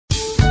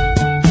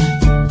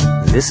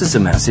This is a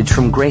message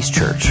from Grace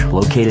Church,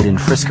 located in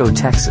Frisco,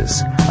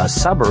 Texas, a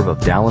suburb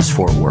of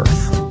Dallas-Fort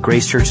Worth.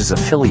 Grace Church is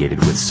affiliated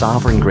with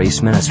Sovereign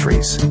Grace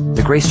Ministries.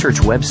 The Grace Church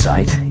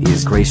website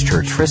is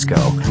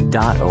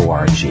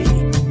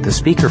gracechurchfrisco.org. The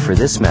speaker for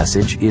this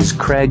message is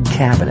Craig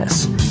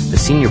Cabanis, the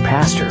senior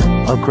pastor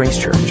of Grace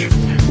Church.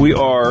 We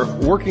are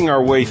working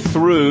our way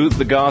through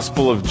the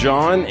Gospel of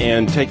John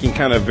and taking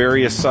kind of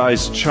various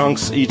sized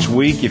chunks each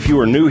week. If you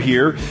are new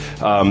here,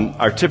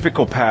 our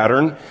typical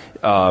pattern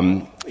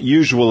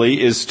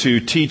usually is to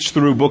teach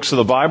through books of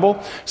the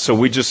Bible. So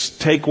we just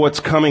take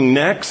what's coming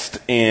next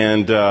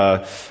and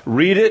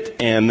read it,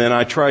 and then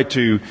I try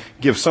to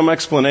give some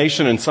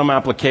explanation and some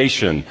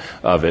application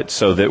of it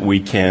so that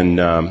we can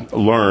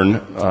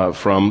learn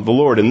from the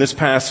Lord. In this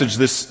passage,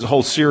 this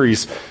whole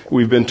series,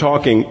 we've been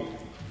talking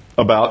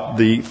about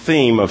the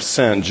theme of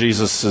sent.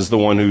 Jesus is the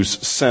one who's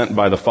sent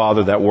by the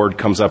Father. That word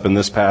comes up in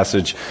this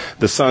passage.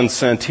 The Son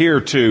sent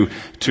here to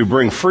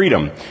bring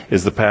freedom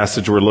is the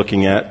passage we're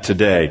looking at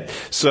today.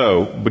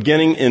 So,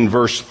 beginning in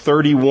verse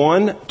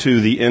 31 to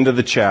the end of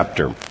the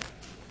chapter.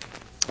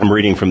 I'm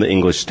reading from the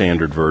English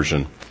Standard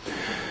Version.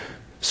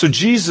 So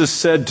Jesus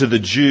said to the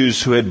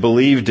Jews who had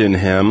believed in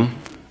him,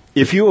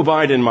 "If you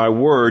abide in my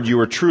word, you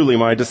are truly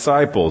my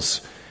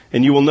disciples,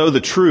 and you will know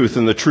the truth,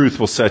 and the truth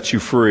will set you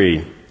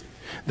free."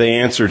 They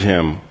answered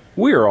him,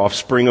 "We are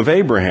offspring of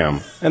Abraham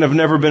and have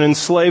never been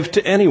enslaved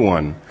to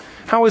anyone.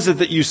 How is it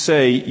that you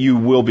say you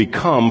will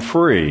become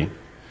free?"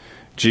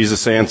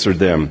 Jesus answered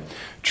them,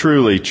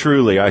 "Truly,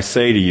 truly, I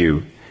say to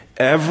you,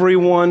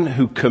 everyone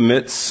who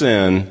commits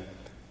sin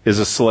is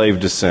a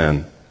slave to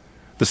sin.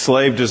 The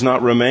slave does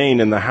not remain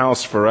in the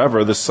house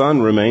forever. The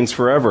Son remains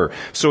forever.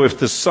 So if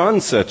the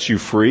Son sets you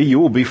free, you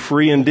will be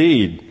free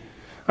indeed.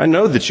 I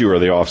know that you are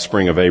the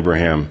offspring of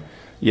Abraham,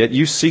 yet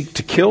you seek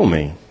to kill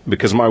me,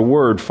 because my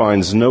word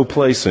finds no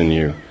place in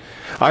you.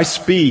 I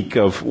speak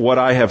of what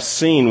I have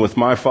seen with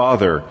my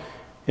father,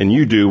 and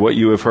you do what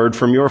you have heard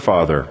from your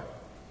father."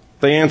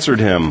 They answered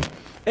him,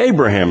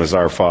 "Abraham is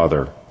our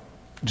father."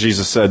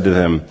 Jesus said to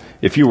them,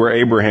 "If you were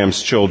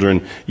Abraham's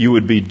children, you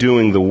would be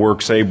doing the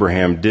works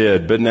Abraham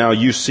did. But now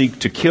you seek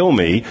to kill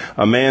me,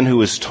 a man who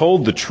has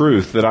told the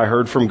truth that I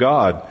heard from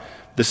God.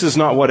 This is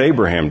not what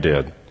Abraham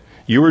did.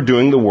 You are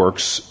doing the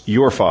works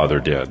your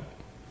father did."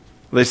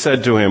 They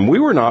said to him, "We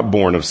were not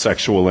born of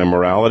sexual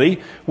immorality.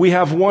 We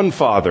have one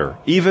Father,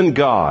 even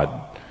God."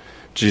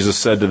 Jesus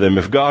said to them,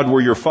 "If God were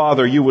your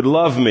Father, you would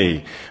love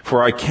me,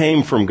 for I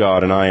came from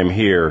God and I am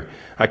here.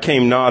 I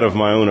came not of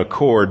my own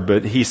accord,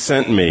 but he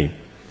sent me.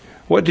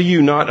 Why do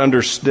you not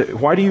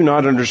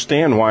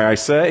understand why I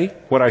say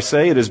what I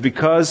say? It is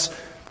because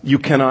you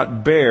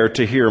cannot bear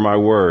to hear my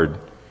word.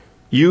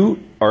 You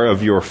are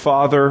of your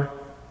father,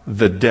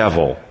 the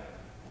devil,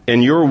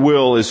 and your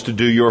will is to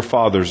do your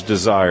father's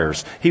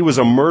desires. He was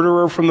a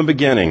murderer from the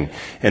beginning,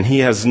 and he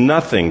has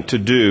nothing to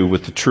do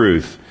with the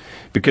truth,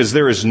 because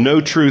there is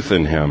no truth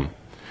in him.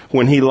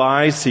 When he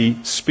lies, he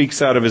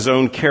speaks out of his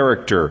own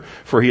character,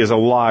 for he is a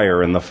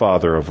liar and the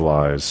father of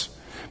lies.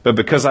 But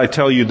because I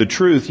tell you the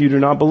truth, you do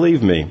not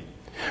believe me.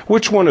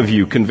 Which one of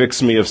you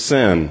convicts me of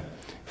sin?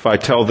 If I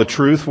tell the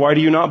truth, why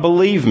do you not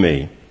believe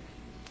me?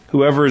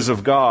 Whoever is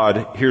of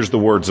God hears the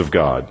words of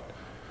God.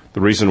 The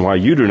reason why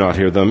you do not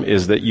hear them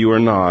is that you are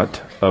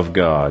not of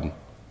God."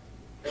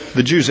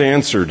 The Jews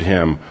answered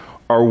him,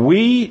 "Are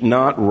we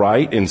not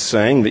right in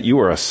saying that you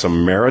are a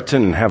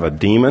Samaritan and have a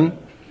demon?"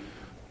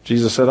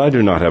 Jesus said, "I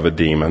do not have a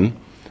demon,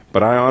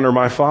 but I honor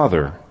my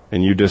Father,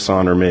 and you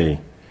dishonor me.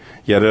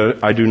 Yet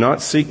I do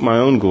not seek my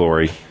own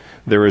glory.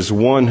 There is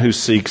one who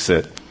seeks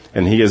it,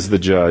 and he is the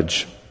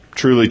judge.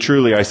 Truly,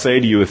 truly, I say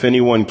to you, if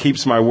anyone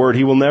keeps my word,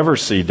 he will never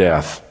see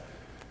death."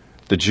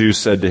 The Jews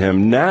said to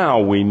him, "Now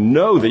we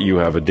know that you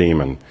have a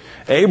demon.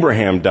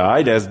 Abraham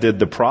died, as did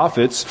the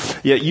prophets,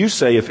 yet you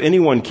say, if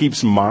anyone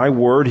keeps my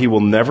word, he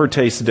will never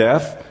taste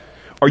death.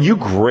 Are you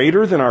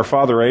greater than our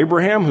father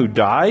Abraham, who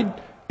died,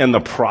 and the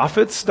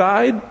prophets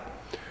died?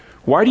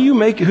 Who do you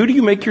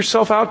make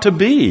yourself out to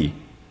be?"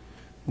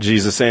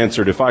 Jesus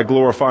answered, "If I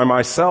glorify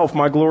myself,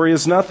 my glory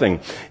is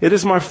nothing. It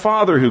is my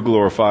Father who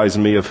glorifies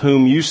me, of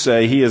whom you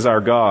say he is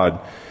our God.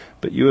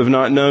 But you have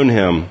not known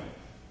him.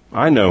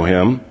 I know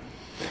him.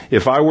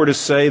 If I were to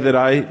say that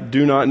I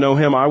do not know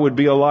him, I would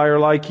be a liar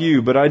like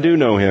you, but I do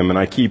know him, and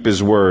I keep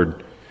his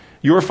word.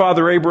 Your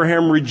father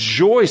Abraham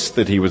rejoiced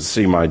that he would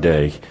see my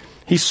day.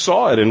 He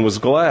saw it and was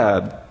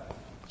glad."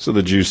 So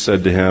the Jews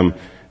said to him,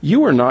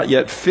 "You are not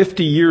yet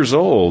 50 years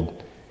old,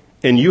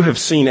 and you have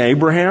seen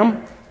Abraham?"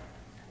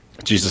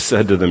 Jesus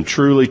said to them,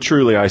 "Truly,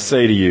 truly, I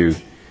say to you,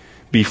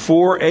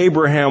 before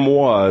Abraham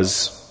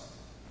was,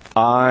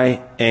 I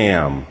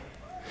am."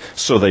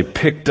 So they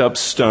picked up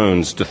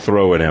stones to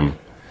throw at him.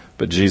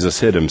 But Jesus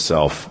hid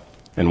himself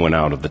and went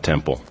out of the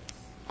temple.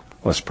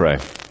 Let's pray.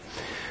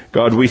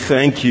 God, we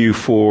thank you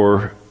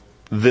for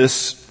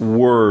this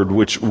word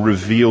which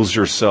reveals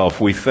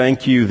yourself. We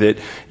thank you that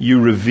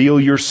you reveal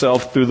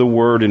yourself through the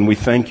word, and we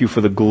thank you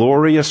for the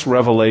glorious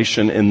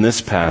revelation in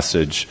this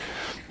passage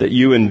that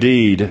you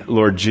indeed,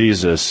 Lord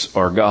Jesus,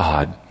 are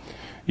God.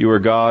 You are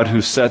God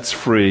who sets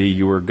free.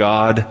 You are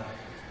God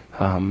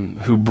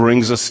who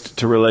brings us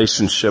to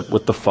relationship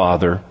with the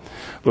Father.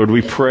 Lord,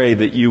 we pray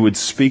that you would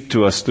speak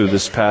to us through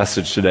this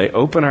passage today.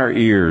 Open our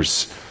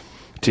ears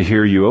to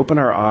hear you. Open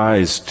our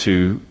eyes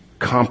to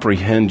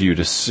comprehend you,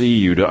 to see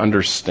you, to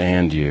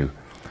understand you.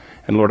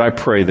 And Lord, I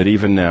pray that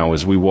even now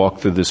as we walk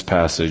through this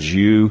passage,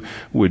 you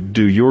would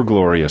do your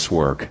glorious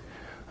work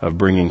of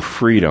bringing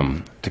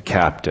freedom to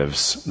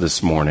captives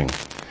this morning.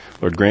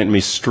 Lord, grant me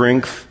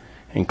strength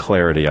and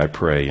clarity, I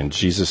pray, in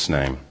Jesus'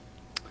 name.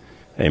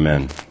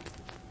 Amen.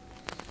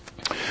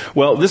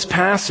 Well, this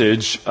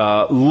passage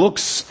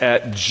looks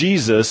at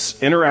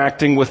Jesus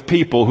interacting with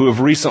people who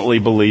have recently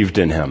believed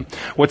in him.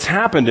 What's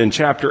happened in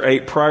chapter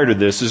 8 prior to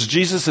this is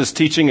Jesus is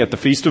teaching at the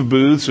Feast of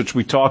Booths, which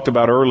we talked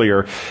about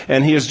earlier,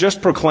 and he has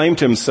just proclaimed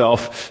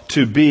himself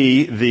to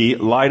be the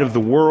light of the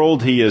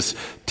world. He is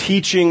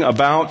teaching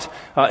about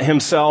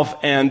himself,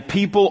 and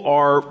people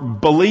are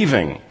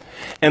believing.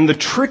 And the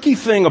tricky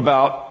thing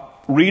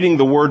about reading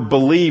the word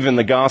believe in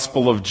the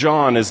Gospel of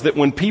John is that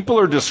when people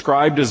are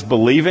described as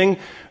believing,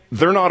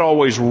 they're not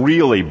always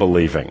really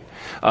believing.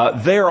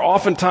 They are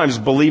oftentimes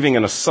believing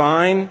in a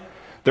sign.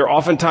 They're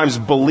oftentimes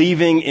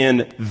believing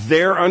in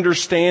their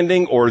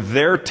understanding or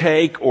their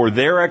take or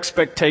their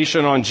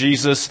expectation on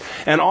Jesus,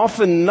 and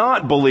often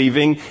not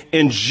believing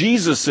in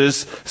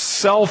Jesus'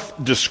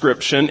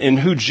 self-description in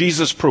who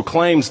Jesus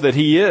proclaims that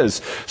he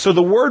is. So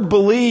the word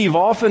believe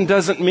often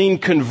doesn't mean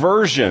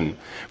conversion,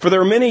 for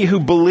there are many who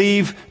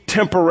believe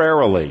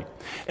temporarily.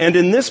 And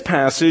in this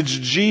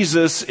passage,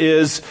 Jesus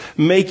is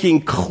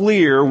making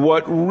clear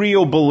what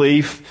real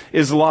belief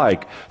is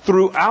like.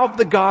 Throughout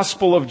the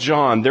Gospel of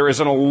John, there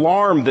is an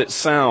alarm that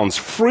sounds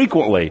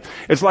frequently.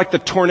 It's like the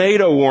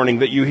tornado warning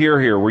that you hear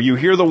here, where you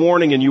hear the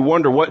warning and you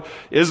wonder,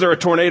 is there a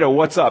tornado?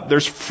 What's up?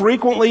 There's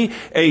frequently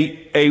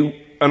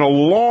an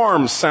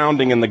alarm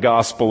sounding in the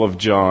Gospel of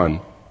John.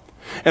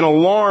 An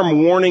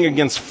alarm warning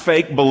against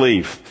fake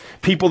belief.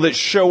 People that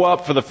show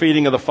up for the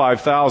feeding of the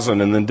 5,000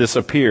 and then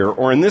disappear.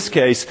 Or in this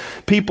case,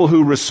 people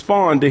who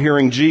respond to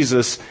hearing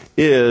Jesus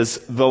is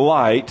the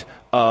light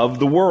of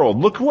the world.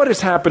 Look what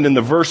has happened in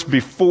the verse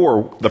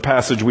before the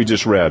passage we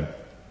just read.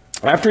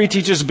 After he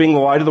teaches being the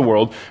light of the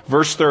world,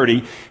 verse 30,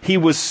 as he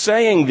was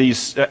saying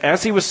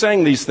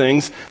these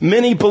things,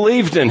 many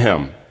believed in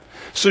him.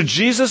 So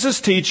Jesus is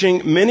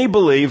teaching, many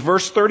believe.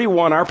 Verse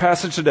 31, our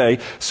passage today.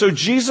 So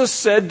Jesus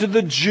said to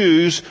the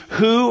Jews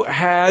who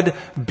had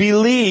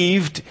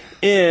believed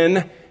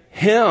in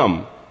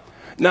him.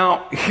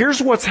 Now,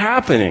 here's what's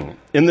happening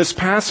in this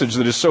passage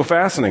that is so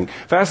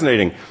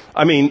fascinating.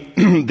 I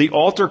mean, the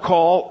altar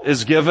call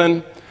is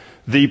given.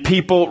 The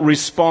people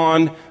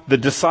respond. The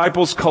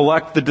disciples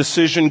collect the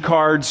decision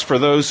cards for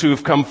those who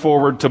have come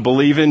forward to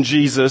believe in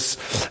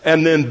Jesus.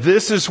 And then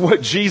this is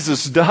what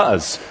Jesus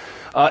does.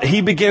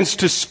 He begins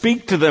to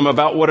speak to them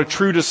about what a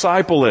true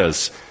disciple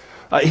is.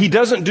 He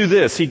doesn't do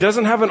this. He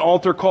doesn't have an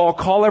altar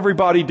call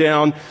everybody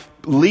down,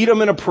 lead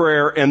them in a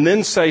prayer, and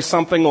then say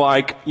something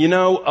like,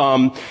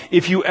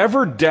 if you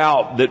ever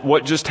doubt that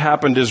what just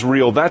happened is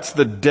real, that's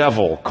the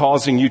devil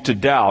causing you to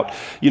doubt.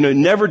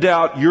 Never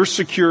doubt, you're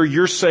secure,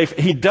 you're safe.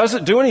 He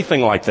doesn't do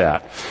anything like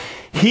that.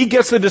 He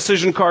gets the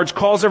decision cards,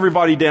 calls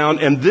everybody down,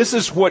 and this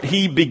is what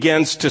he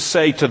begins to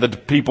say to the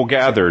people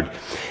gathered.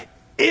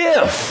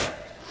 If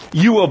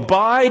you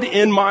abide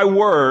in my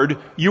word,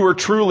 you are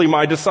truly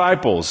my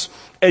disciples,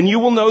 and you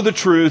will know the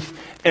truth,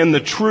 and the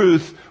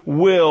truth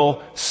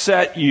will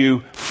set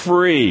you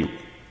free.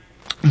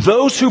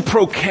 Those who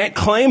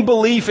claim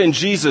belief in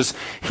Jesus,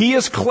 he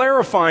is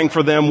clarifying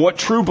for them what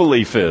true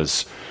belief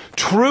is.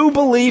 True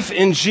belief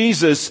in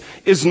Jesus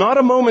is not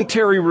a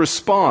momentary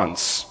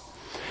response.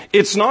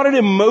 It's not an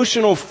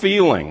emotional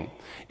feeling.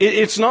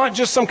 It's not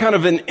just some kind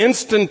of an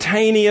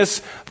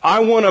instantaneous, I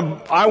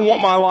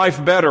want my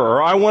life better,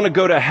 or I want to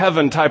go to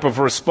heaven type of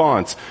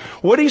response.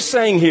 What he's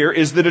saying here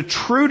is that a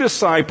true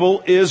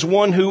disciple is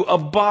one who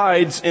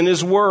abides in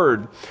his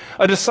word.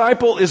 A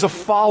disciple is a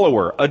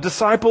follower. A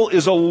disciple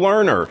is a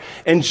learner.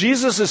 And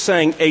Jesus is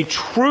saying a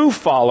true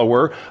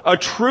follower, a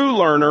true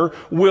learner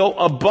will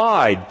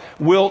abide,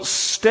 will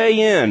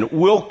stay in,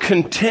 will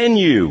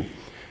continue,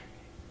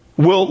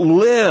 will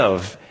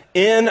live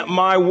in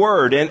my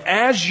word. And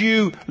as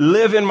you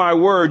live in my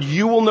word,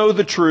 you will know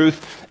the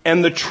truth,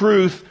 and the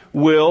truth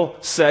will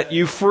set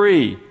you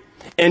free.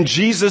 And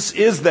Jesus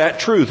is that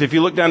truth. If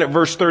you look down at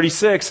verse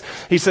 36,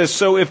 he says,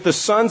 so if the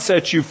Son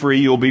sets you free,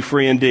 you'll be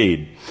free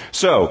indeed.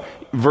 So,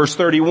 verse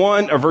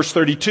 31 or verse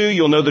 32,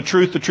 you'll know the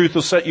truth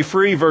will set you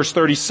free. Verse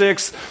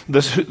 36,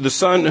 the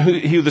Son,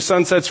 who the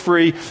Son sets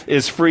free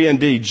is free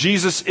indeed.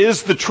 Jesus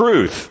is the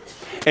truth.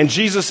 And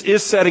Jesus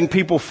is setting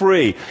people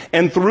free.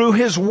 And through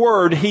his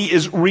word, he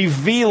is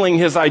revealing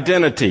his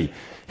identity.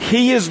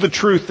 He is the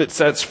truth that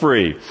sets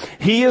free.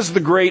 He is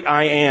the great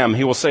I am,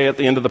 he will say at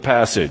the end of the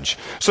passage.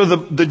 So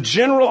the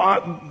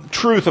general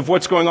truth of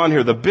what's going on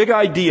here, the big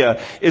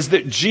idea, is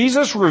that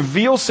Jesus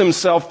reveals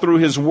himself through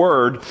his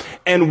word,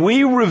 and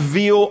we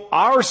reveal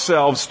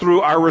ourselves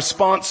through our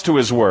response to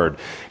his word.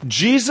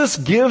 Jesus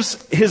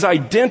gives his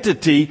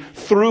identity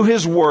through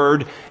his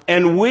word,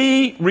 and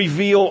we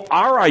reveal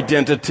our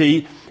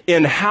identity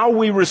in how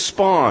we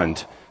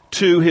respond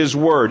to His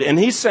Word. And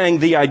He's saying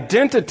the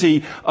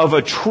identity of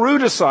a true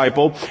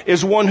disciple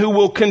is one who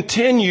will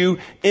continue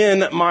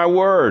in my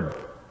Word.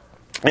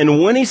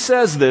 And when He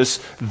says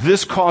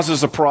this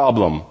causes a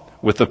problem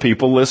with the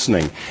people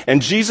listening.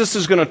 And Jesus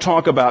is going to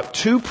talk about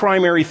two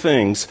primary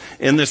things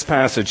in this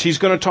passage. He's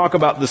going to talk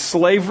about the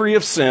slavery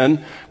of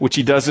sin, which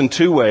He does in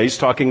two ways,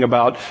 talking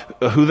about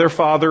who their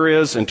father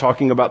is and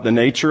talking about the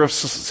nature of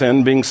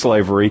sin being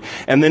slavery.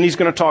 And then He's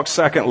going to talk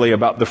secondly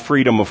about the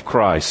freedom of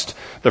Christ,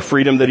 the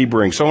freedom that He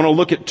brings. So I want to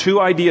look at two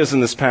ideas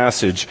in this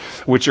passage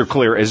which are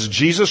clear. As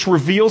Jesus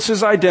reveals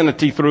His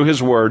identity through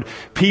His Word,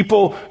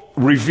 people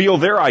reveal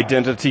their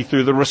identity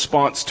through the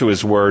response to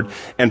His Word.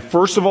 And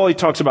first of all, He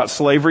talks about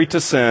slavery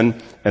to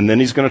sin, and then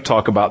He's going to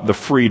talk about the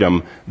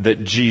freedom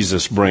that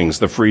Jesus brings,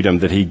 the freedom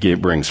that He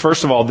brings.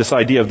 First of all, this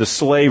idea of the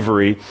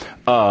slavery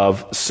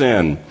of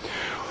sin.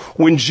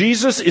 When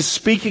Jesus is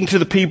speaking to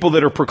the people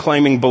that are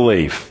proclaiming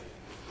belief,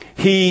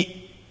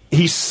 He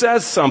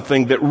says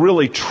something that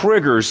really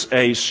triggers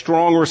a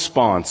strong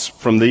response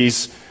from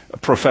these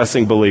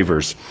professing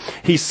believers.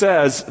 He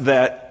says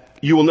that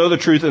you will know the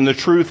truth, and the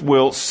truth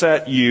will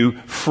set you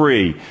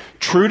free.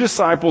 True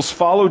disciples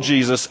follow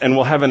Jesus and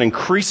will have an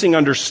increasing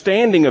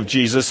understanding of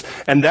Jesus,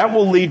 and that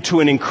will lead to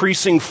an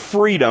increasing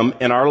freedom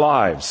in our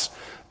lives.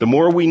 The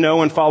more we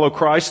know and follow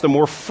Christ, the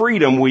more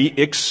freedom we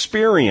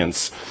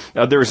experience.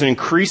 There's an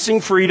increasing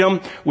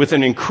freedom with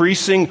an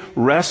increasing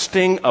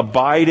resting,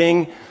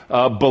 abiding,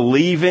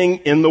 believing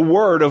in the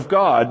Word of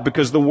God,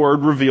 because the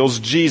Word reveals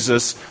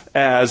Jesus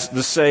as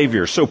the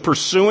Savior. So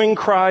pursuing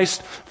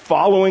Christ,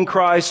 following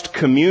Christ,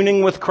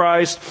 communing with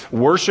Christ,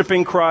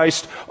 worshiping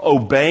Christ,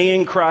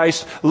 obeying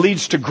Christ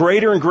leads to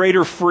greater and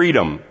greater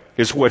freedom,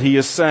 is what he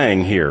is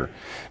saying here.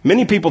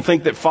 Many people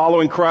think that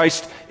following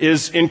Christ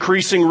is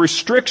increasing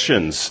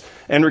restrictions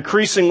and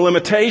increasing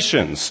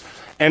limitations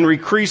and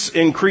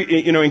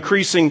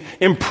increasing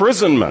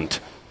imprisonment.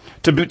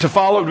 To be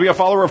a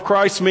follower of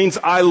Christ means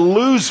I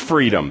lose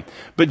freedom.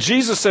 But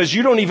Jesus says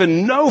you don't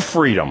even know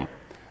freedom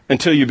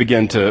until you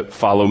begin to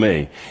follow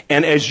me.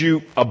 And as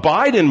you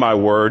abide in my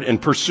word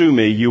and pursue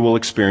me, you will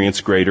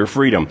experience greater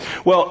freedom.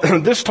 Well,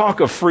 this talk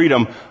of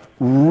freedom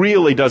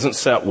really doesn't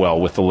set well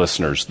with the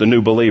listeners, the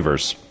new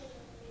believers.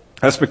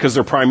 That's because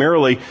they're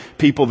primarily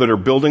people that are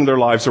building their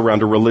lives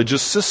around a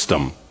religious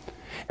system.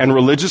 And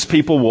religious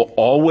people will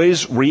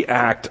always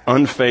react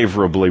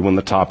unfavorably when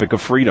the topic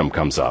of freedom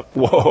comes up.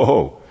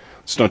 Whoa!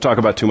 Let's don't talk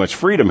about too much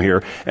freedom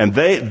here. And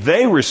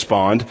they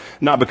respond,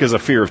 not because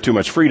of fear of too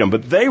much freedom,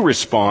 but they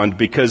respond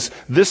because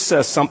this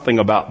says something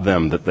about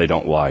them that they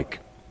don't like.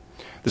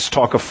 This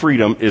talk of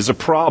freedom is a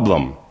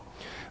problem.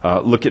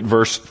 Look at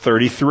verse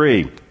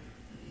 33.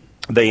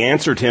 They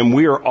answered him,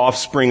 "We are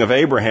offspring of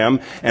Abraham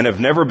and have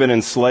never been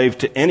enslaved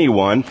to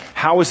anyone.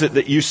 How is it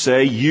that you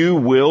say you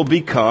will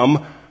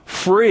become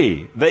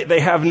free?" They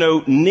have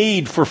no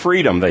need for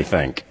freedom, they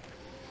think.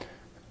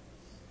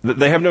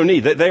 They have no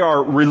need. They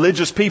are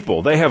religious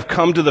people. They have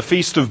come to the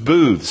Feast of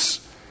Booths.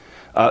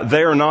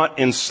 They are not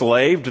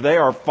enslaved. They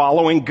are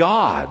following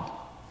God.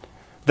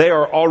 They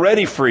are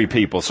already free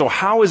people. So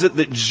how is it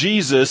that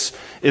Jesus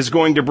is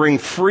going to bring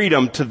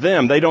freedom to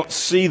them? They don't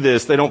see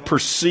this. They don't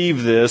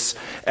perceive this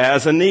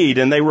as a need.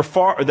 And they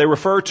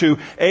refer to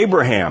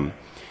Abraham.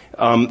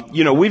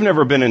 We've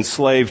never been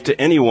enslaved to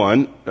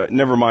anyone.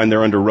 Never mind,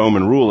 they're under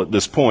Roman rule at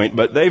this point.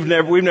 But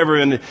we've never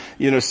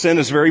been. Sin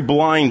is very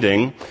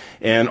blinding,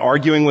 and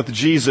arguing with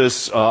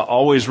Jesus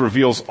always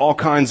reveals all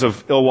kinds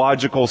of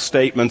illogical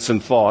statements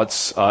and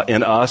thoughts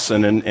in us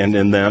and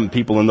in them,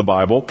 people in the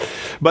Bible.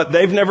 But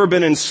they've never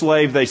been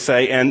enslaved, they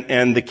say,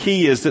 and the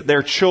key is that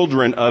they're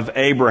children of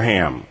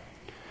Abraham.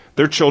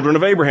 They're children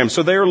of Abraham,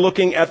 so they are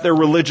looking at their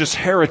religious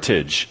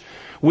heritage.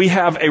 We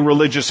have a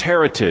religious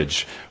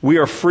heritage. We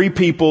are free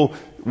people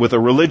with a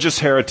religious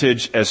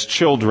heritage as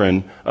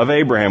children of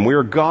Abraham. We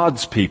are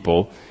God's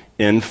people,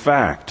 in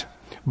fact.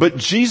 But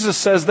Jesus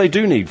says they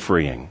do need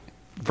freeing.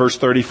 Verse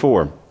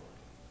 34.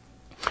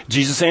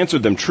 Jesus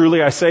answered them,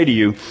 "Truly I say to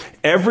you,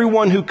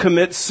 everyone who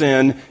commits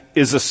sin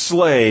is a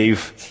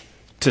slave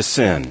to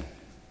sin."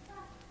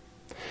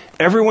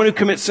 Everyone who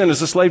commits sin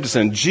is a slave to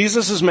sin.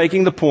 Jesus is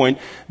making the point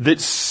that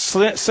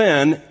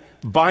sin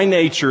by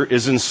nature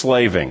is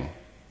enslaving.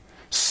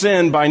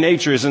 Sin by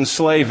nature is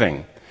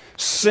enslaving.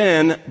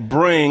 Sin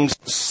brings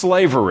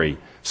slavery.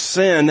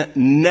 Sin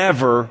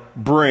never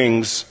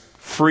brings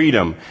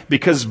freedom,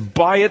 because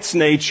by its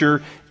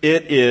nature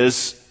it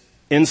is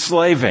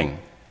enslaving.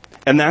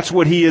 And that's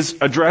what he is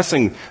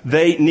addressing.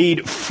 They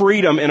need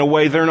freedom in a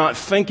way they're not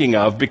thinking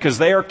of, because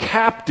they are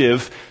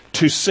captive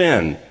to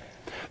sin.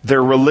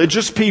 They're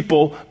religious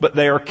people, but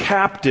they are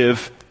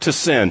captive to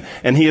sin.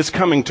 And he is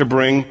coming to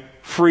bring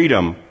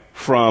freedom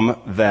from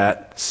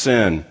that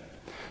sin.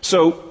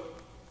 So,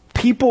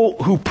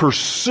 people who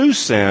pursue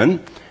sin,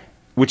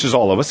 which is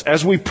all of us,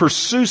 as we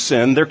pursue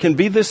sin, there can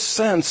be this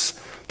sense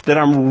that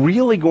I'm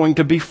really going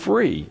to be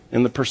free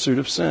in the pursuit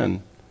of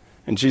sin.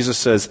 And Jesus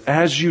says,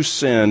 as you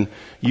sin,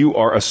 you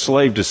are a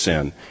slave to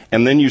sin.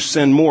 And then you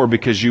sin more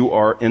because you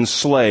are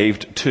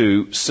enslaved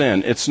to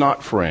sin. It's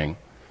not freeing.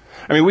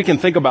 I mean, we can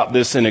think about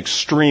this in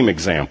extreme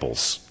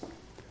examples.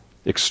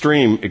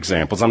 Extreme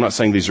examples. I'm not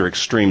saying these are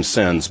extreme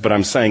sins, but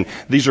I'm saying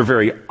these are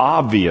very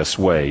obvious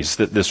ways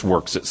that this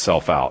works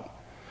itself out.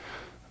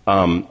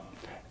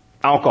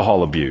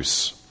 Alcohol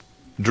abuse,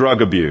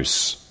 drug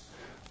abuse,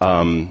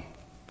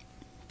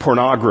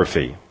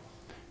 pornography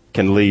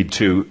can lead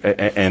to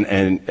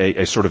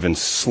a sort of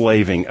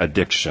enslaving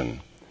addiction.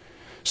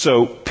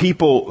 So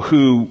people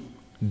who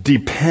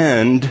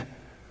depend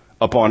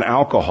upon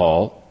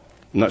alcohol,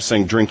 I'm not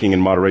saying drinking in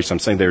moderation, I'm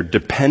saying they're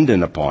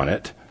dependent upon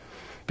it.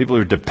 People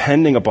who are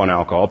depending upon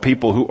alcohol,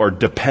 people who are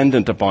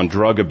dependent upon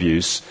drug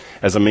abuse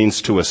as a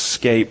means to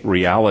escape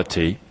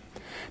reality,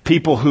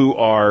 people who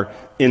are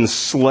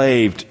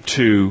enslaved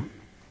to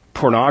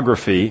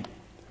pornography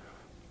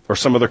or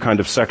some other kind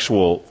of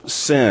sexual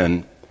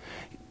sin,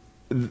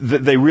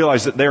 they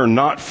realize that they are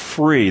not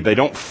free. They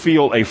don't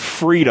feel a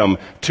freedom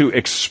to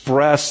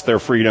express their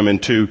freedom in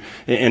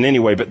any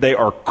way, but they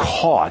are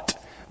caught.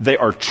 They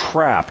are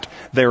trapped.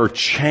 They are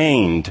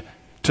chained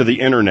to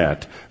the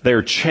internet. They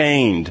are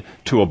chained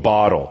to a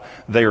bottle.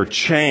 They are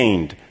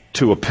chained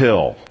to a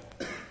pill.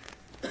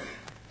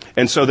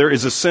 And so there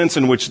is a sense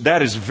in which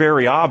that is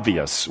very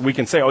obvious. We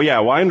can say, oh yeah,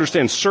 well I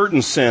understand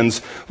certain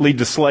sins lead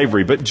to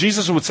slavery. But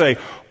Jesus would say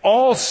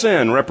all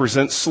sin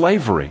represents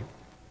slavery.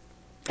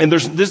 And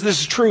this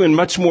is true in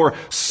much more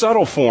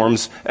subtle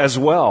forms as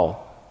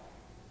well.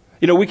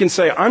 You know, we can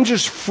say, I'm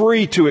just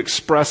free to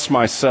express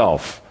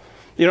myself.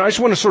 You know, I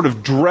just want to sort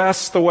of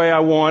dress the way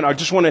I want. I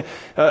just want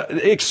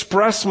to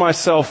express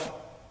myself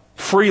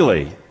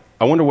freely.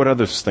 I wonder what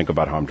others think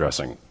about how I'm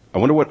dressing. I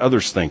wonder what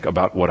others think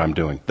about what I'm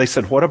doing. They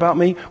said, what about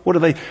me? What do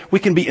they? We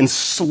can be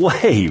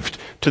enslaved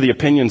to the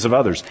opinions of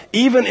others.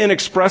 Even in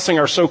expressing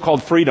our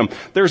so-called freedom,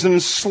 there's an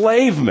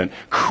enslavement.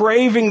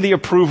 Craving the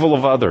approval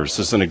of others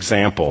is an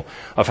example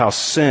of how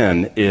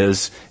sin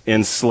is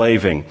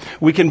enslaving.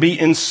 We can be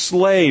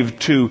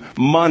enslaved to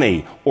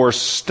money or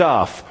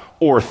stuff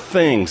or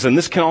things. And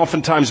this can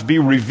oftentimes be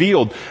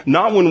revealed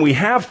not when we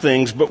have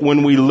things, but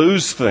when we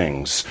lose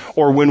things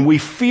or when we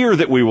fear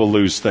that we will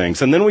lose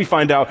things. And then we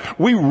find out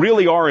we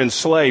really are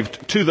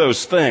enslaved to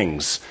those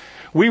things.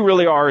 We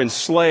really are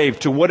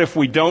enslaved to what if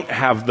we don't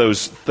have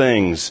those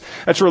things.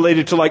 That's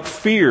related to like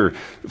fear.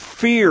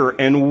 Fear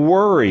and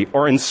worry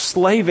are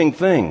enslaving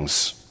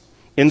things.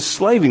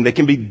 Enslaving. They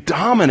can be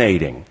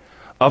dominating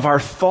of our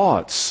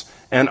thoughts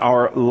and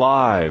our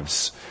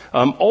lives.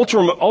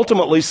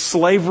 Ultimately,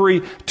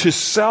 slavery to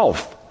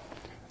self.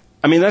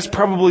 I mean, that's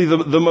probably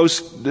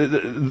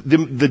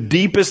the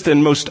deepest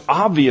and most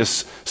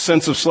obvious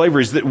sense of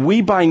slavery is that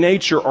we by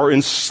nature are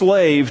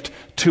enslaved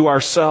to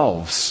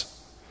ourselves.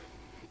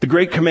 The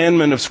great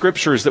commandment of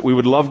Scripture is that we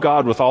would love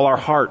God with all our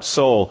heart,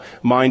 soul,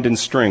 mind, and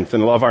strength,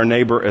 and love our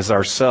neighbor as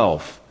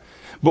ourself.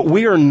 But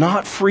we are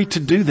not free to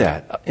do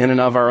that in and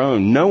of our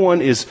own. No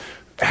one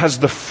has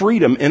the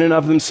freedom in and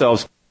of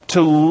themselves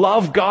to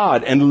love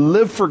God and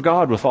live for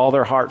God with all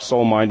their heart,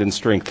 soul, mind, and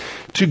strength.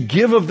 To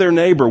give of their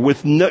neighbor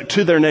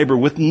to their neighbor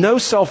with no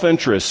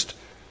self-interest.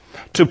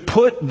 To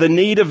put the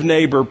need of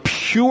neighbor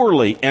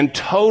purely and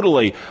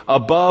totally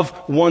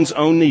above one's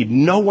own need.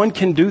 No one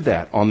can do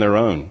that on their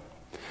own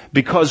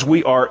because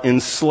we are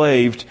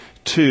enslaved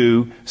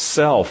to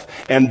self.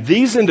 And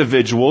these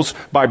individuals,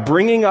 by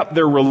bringing up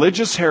their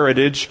religious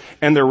heritage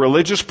and their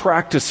religious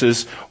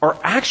practices, are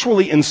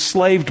actually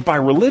enslaved by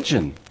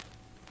religion.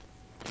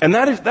 And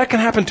that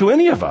can happen to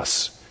any of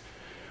us.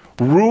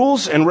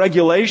 Rules and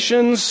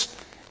regulations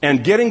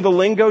and getting the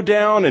lingo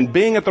down and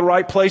being at the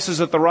right places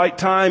at the right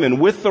time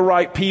and with the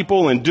right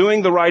people and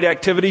doing the right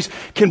activities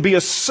can be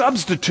a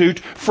substitute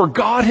for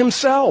God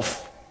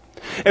Himself.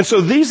 And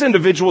so these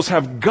individuals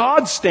have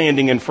God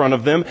standing in front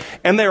of them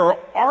and they are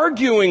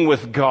arguing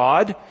with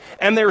God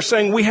and they're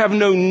saying we have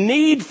no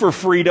need for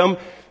freedom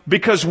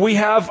because we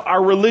have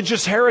our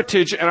religious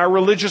heritage and our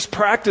religious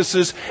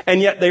practices, and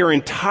yet they are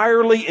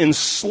entirely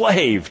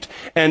enslaved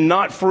and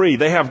not free.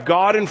 They have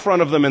God in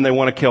front of them and they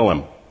want to kill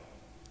Him.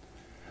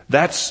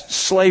 That's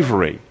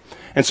slavery.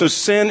 And so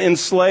sin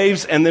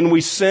enslaves, and then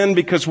we sin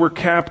because we're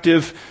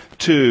captive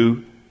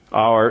to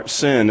our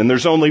sin. And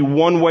there's only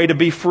one way to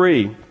be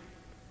free.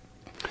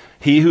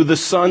 He who the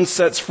Son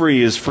sets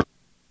free is free.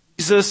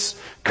 Jesus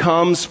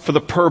comes for the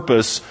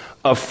purpose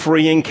of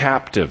freeing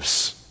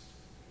captives.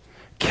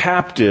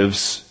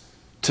 Captives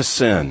to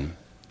sin.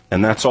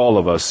 And that's all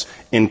of us,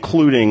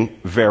 including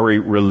very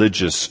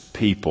religious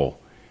people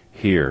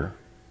here.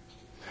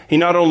 He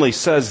not only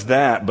says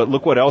that, but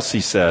look what else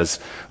he says.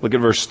 Look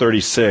at verse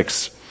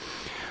 36.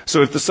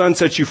 So if the Son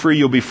sets you free,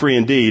 you'll be free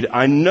indeed.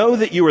 I know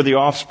that you are the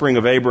offspring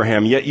of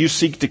Abraham, yet you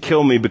seek to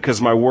kill me because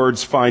my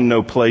words find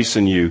no place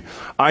in you.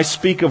 I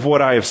speak of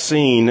what I have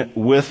seen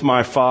with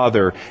my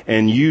Father,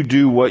 and you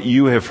do what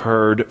you have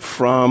heard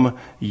from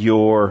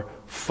your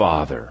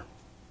father.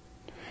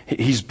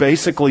 He's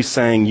basically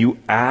saying you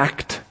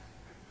act,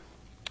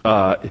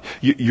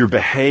 your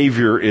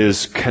behavior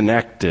is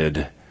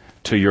connected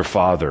to your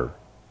father.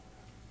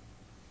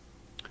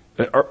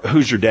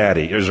 Who's your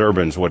daddy? Is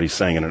Urban's what he's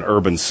saying in an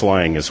urban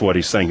slang is what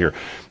he's saying here.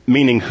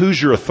 Meaning,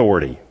 who's your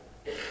authority?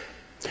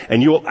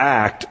 And you'll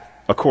act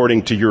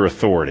according to your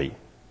authority.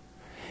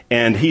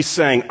 And he's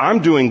saying,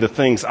 I'm doing the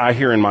things I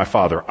hear in my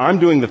Father. I'm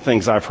doing the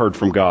things I've heard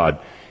from God.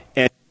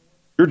 And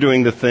you're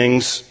doing the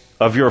things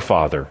of your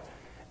father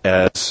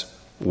as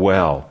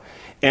well.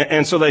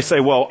 And so they say,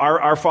 well,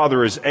 our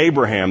father is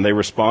Abraham. They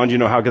respond,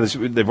 how can this,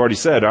 they've already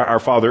said, our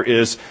father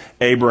is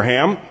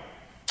Abraham.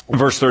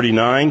 Verse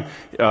 39,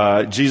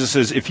 Jesus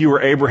says, if you were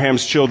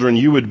Abraham's children,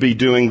 you would be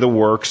doing the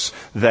works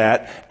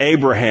that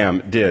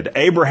Abraham did.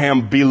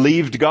 Abraham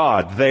believed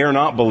God. They are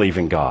not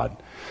believing God.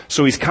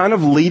 So he's kind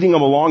of leading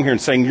them along here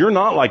and saying, you're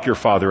not like your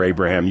father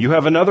Abraham. You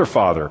have another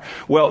father.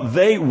 Well,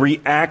 they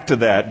react to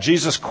that.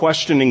 Jesus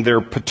questioning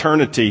their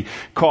paternity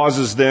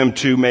causes them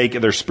to make,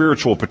 their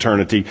spiritual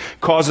paternity,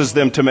 causes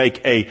them to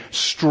make a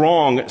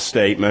strong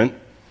statement.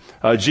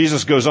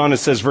 Jesus goes on and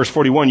says, verse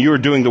 41, you are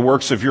doing the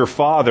works of your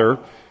father.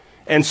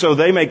 And so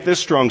they make this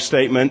strong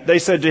statement. They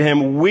said to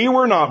him, we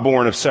were not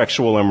born of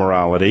sexual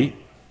immorality.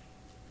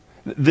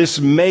 This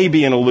may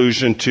be an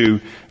allusion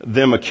to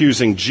them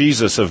accusing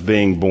Jesus of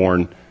being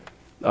born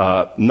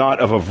not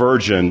of a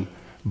virgin,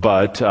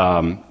 but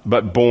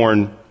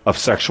born of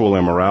sexual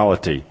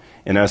immorality.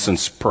 In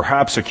essence,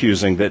 perhaps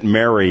accusing that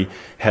Mary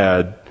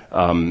had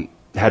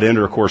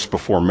intercourse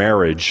before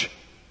marriage,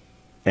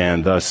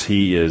 and thus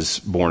he is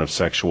born of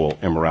sexual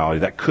immorality.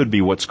 That could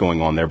be what's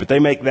going on there. But they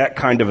make that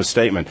kind of a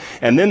statement.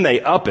 And then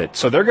they up it.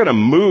 So they're going to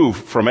move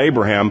from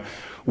Abraham.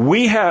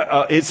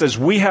 It says,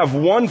 we have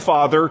one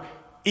Father,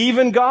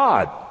 even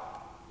God.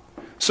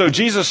 So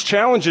Jesus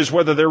challenges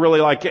whether they're really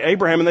like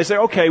Abraham, and they say,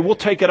 okay, we'll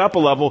take it up a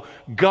level.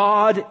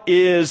 God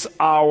is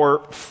our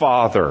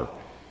Father.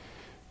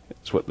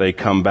 That's what they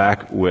come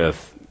back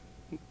with.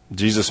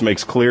 Jesus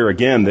makes clear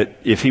again that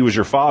if he was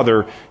your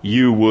father,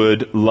 you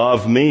would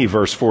love me,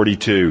 verse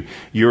 42.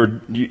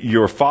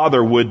 Your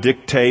father would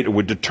dictate,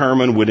 would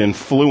determine, would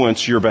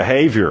influence your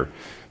behavior.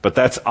 But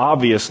that's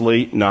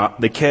obviously not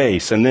the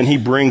case. And then he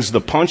brings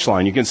the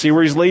punchline. You can see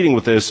where he's leading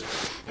with this.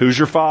 Who's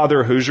your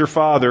father? Who's your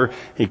father?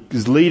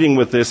 He's leading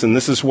with this, and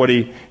this is what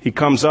he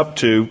comes up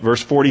to.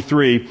 Verse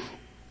 43.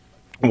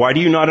 Why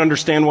do you not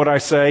understand what I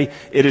say?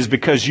 It is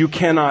because you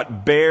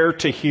cannot bear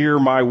to hear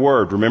my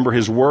word. Remember,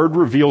 his word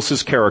reveals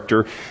his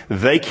character.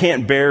 They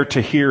can't bear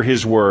to hear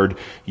his word.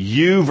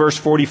 You, verse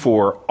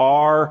 44,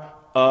 are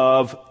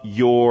of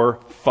your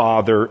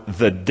father,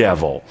 the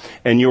devil,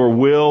 and your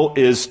will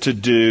is to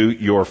do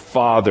your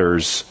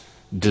father's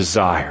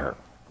desire.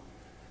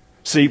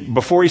 See,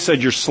 before he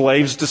said you're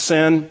slaves to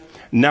sin,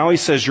 now he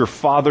says your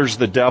father's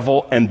the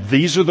devil, and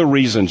these are the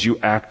reasons you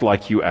act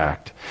like you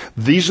act.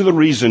 These are the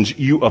reasons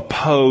you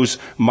oppose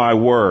my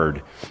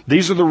word.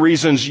 These are the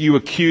reasons you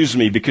accuse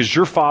me, because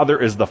your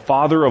father is the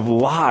father of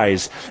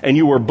lies, and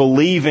you are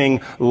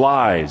believing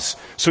lies.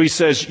 So he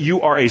says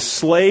you are a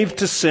slave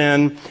to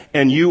sin,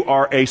 and you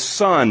are a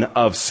son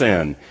of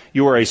sin.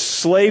 You are a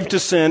slave to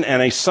sin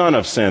and a son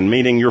of sin,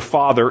 meaning your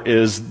father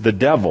is the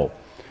devil.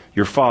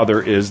 Your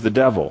father is the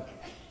devil.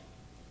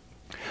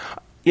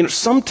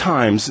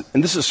 Sometimes,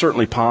 and this is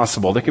certainly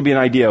possible, there can be an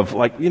idea of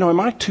am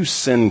I too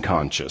sin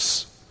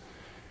conscious?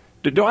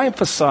 Do I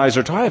emphasize,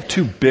 or do I have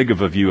too big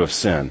of a view of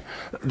sin?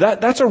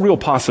 That's a real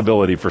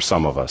possibility for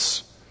some of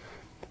us.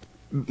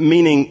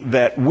 Meaning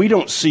that we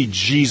don't see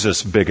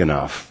Jesus big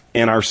enough,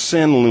 and our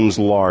sin looms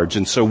large,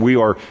 and so we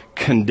are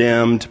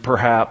condemned,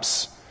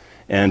 perhaps,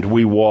 and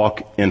we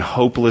walk in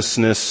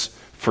hopelessness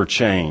for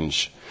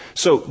change.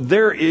 So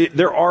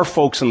there are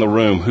folks in the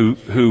room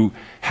who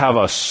have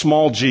a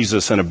small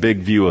Jesus and a big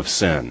view of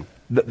sin.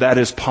 That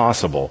is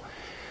possible.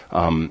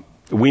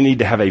 We need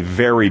to have a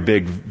very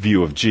big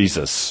view of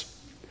Jesus.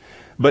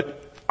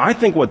 But I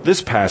think what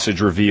this passage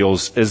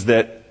reveals is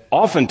that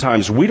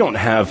oftentimes we don't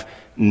have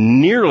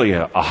nearly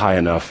a high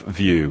enough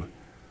view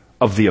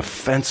of the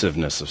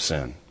offensiveness of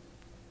sin.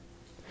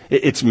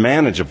 It's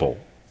manageable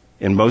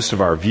in most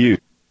of our views.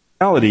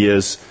 The reality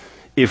is,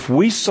 if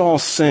we saw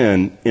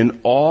sin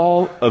in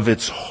all of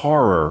its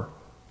horror,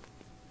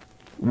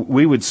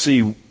 we would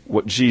see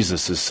what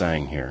Jesus is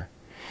saying here.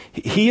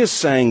 He is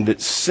saying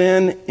that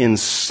sin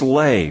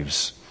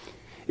enslaves.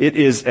 It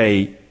is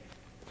a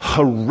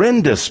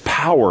horrendous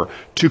power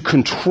to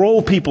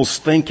control people's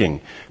thinking,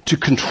 to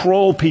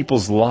control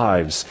people's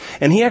lives.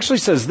 And he actually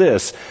says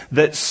this,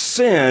 that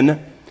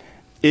sin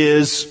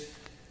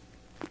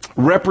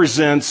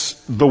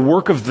represents the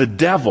work of the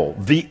devil,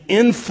 the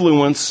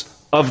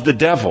influence of the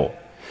devil.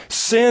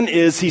 Sin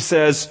is, he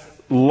says,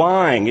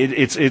 lying.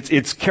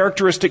 It's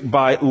characteristic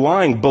by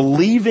lying,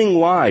 believing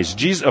lies.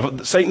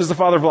 Satan is the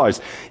father of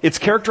lies. It's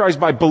characterized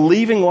by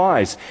believing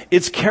lies.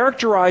 It's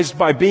characterized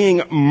by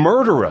being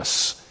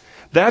murderous.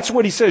 That's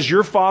what he says.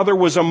 Your father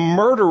was a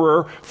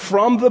murderer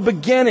from the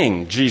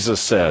beginning,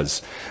 Jesus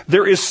says.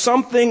 There is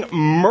something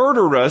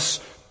murderous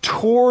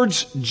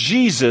towards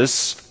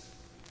Jesus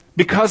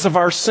because of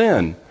our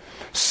sin.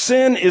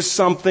 Sin is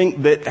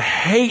something that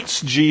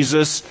hates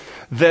Jesus,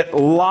 that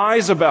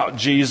lies about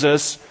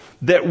Jesus,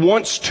 that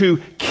wants to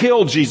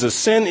kill Jesus.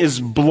 Sin is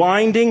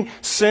blinding.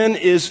 Sin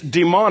is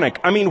demonic.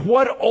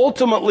 What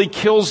ultimately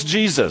kills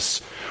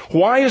Jesus?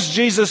 Why is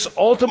Jesus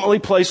ultimately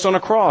placed on a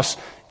cross?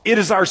 It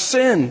is our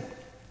sin.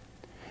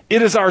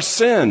 It is our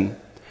sin.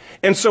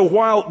 And so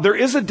while there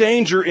is a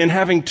danger in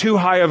having too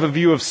high of a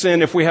view of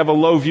sin if we have a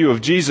low view of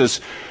Jesus,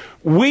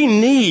 we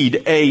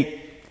need a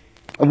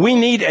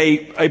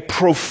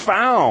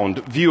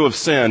profound view of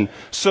sin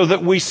so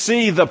that we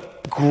see the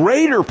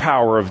greater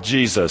power of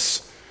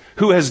Jesus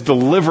who has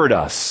delivered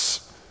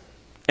us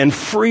and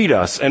freed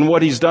us and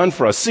what he's done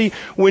for us. See,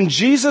 when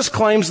Jesus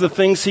claims the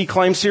things he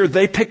claims here,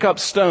 they pick up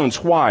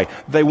stones. Why?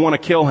 They want to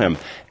kill him.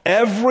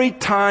 Every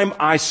time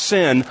I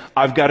sin,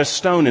 I've got a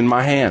stone in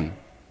my hand.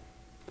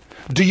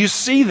 Do you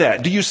see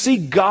that? Do you see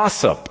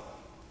gossip?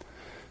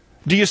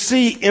 Do you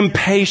see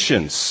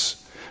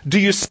impatience? Do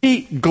you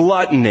see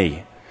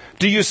gluttony?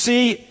 Do you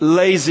see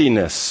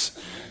laziness?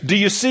 Do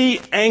you see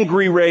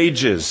angry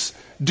rages?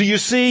 Do you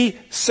see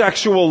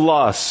sexual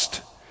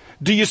lust?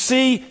 Do you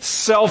see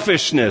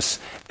selfishness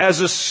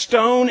as a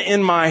stone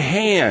in my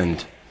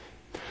hand,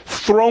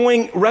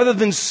 rather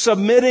than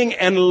submitting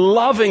and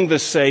loving the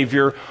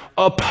Savior,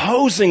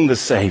 opposing the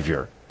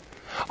Savior?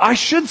 I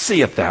should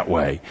see it that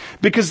way,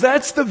 because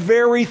that's the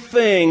very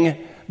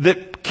thing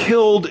that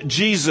killed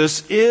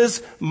Jesus,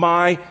 is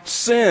my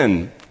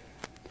sin.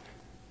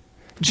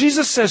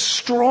 Jesus says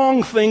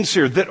strong things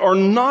here that are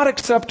not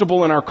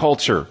acceptable in our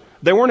culture.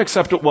 They weren't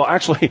acceptable. Well,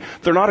 actually,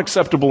 they're not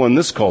acceptable in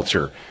this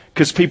culture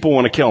because people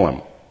want to kill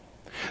him.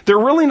 They're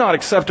really not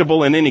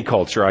acceptable in any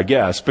culture, I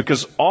guess,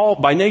 because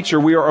by nature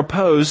we are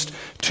opposed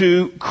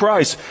to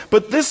Christ.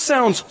 But this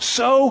sounds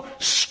so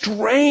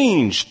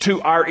strange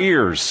to our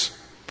ears.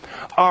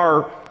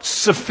 Our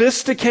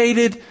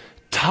sophisticated,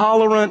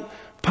 tolerant,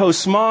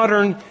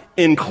 postmodern,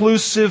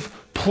 inclusive,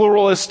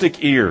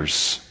 pluralistic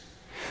ears.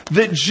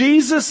 That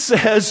Jesus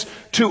says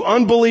to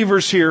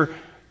unbelievers here,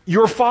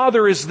 your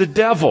father is the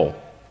devil.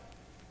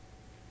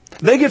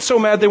 They get so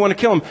mad they want to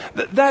kill him.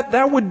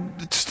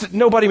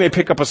 Nobody may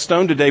pick up a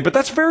stone today, but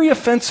that's very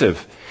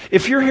offensive.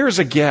 If you're here as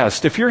a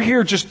guest, if you're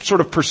here just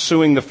sort of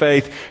pursuing the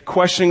faith,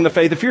 questioning the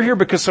faith, if you're here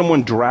because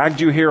someone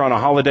dragged you here on a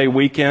holiday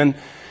weekend,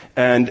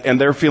 and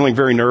they're feeling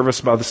very nervous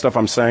about the stuff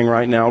I'm saying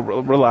right now,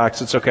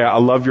 relax, it's okay. I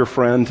love your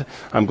friend.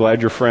 I'm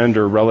glad your friend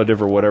or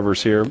relative or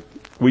whatever's here.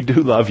 We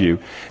do love you.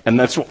 And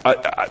that's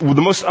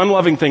the most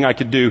unloving thing I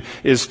could do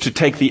is to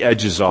take the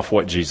edges off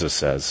what Jesus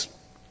says.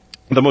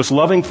 The most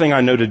loving thing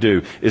I know to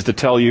do is to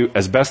tell you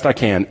as best I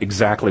can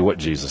exactly what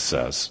Jesus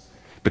says,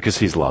 because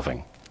he's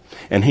loving.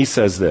 And he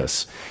says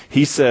this.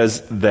 He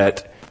says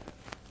that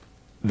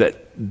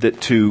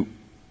to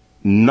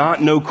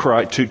not know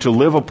Christ,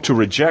 to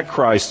reject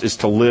Christ is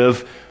to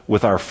live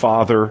with our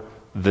father,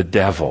 the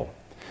devil.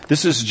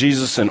 This is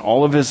Jesus in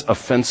all of his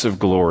offensive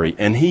glory,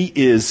 and he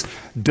is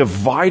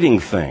dividing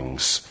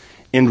things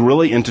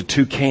into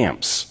two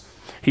camps.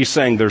 He's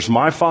saying there's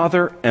my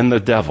father and the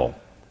devil.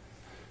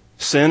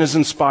 Sin is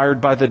inspired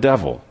by the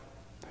devil.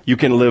 You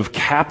can live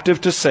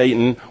captive to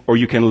Satan or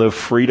you can live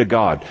free to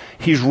God.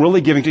 He's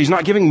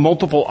not giving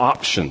multiple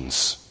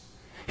options.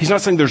 He's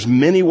not saying there's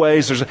many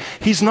ways.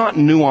 He's not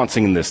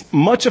nuancing this.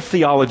 Much of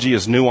theology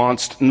is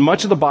nuanced.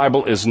 Much of the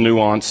Bible is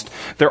nuanced.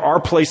 There are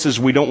places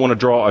we don't want to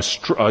draw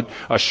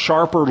a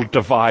sharper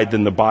divide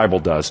than the Bible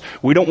does.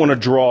 We don't want to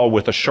draw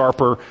with a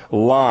sharper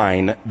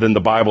line than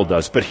the Bible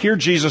does. But here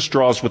Jesus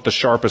draws with the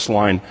sharpest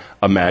line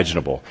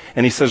imaginable.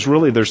 And he says,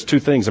 really, there's two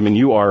things. I mean,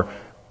 you are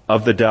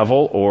of the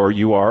devil or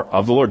you are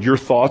of the Lord. Your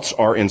thoughts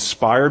are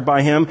inspired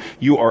by him.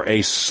 You are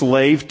a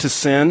slave to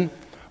sin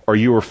or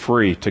you are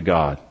free to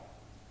God.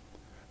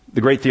 The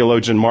great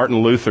theologian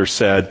Martin Luther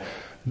said,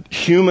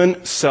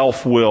 human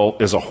self-will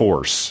is a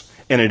horse,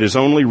 and it is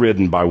only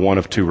ridden by one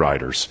of two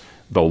riders.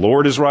 The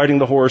Lord is riding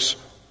the horse,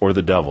 or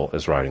the devil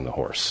is riding the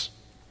horse.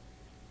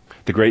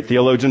 The great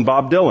theologian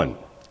Bob Dylan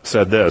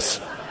said this.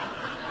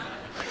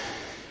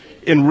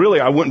 And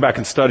really, I went back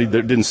and I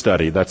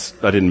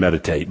didn't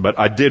meditate, but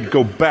I did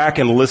go back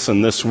and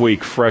listen this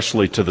week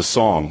freshly to the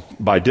song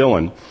by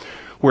Dylan,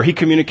 where he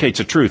communicates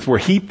a truth, where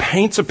he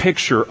paints a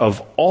picture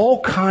of all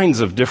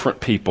kinds of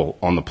different people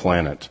on the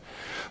planet.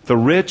 The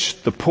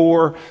rich, the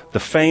poor, the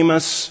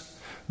famous,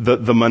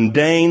 the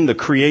mundane, the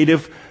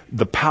creative,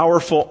 the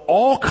powerful,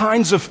 all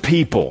kinds of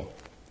people.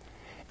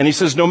 And he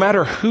says, no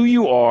matter who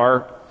you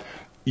are,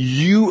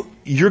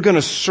 you're going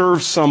to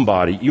serve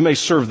somebody. You may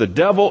serve the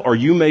devil or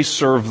you may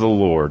serve the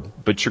Lord,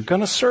 but you're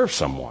going to serve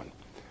someone.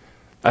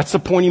 That's the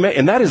point he made.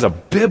 And that is a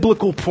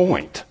biblical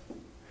point.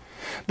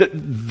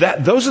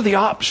 Those are the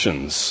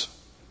options.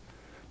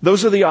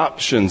 Those are the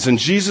options. And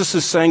Jesus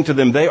is saying to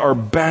them, they are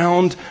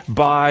bound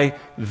by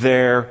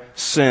their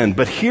sin.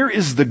 But here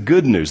is the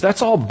good news.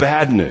 That's all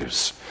bad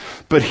news.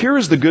 But here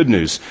is the good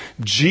news.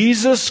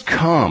 Jesus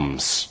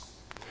comes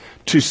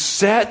to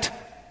set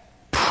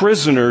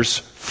prisoners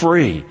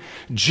free.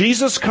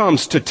 Jesus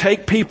comes to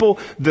take people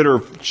that are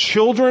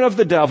children of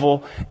the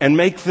devil and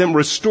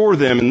restore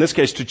them, in this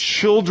case, to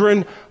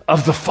children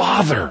of the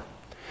Father.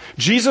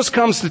 Jesus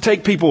comes to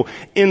take people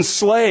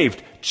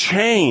enslaved,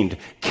 chained,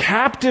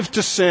 captive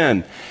to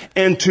sin,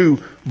 and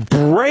to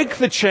break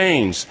the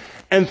chains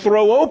and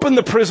throw open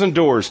the prison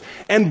doors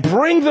and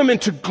bring them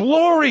into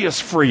glorious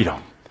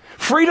freedom.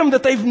 Freedom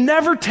that they've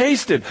never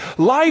tasted,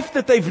 life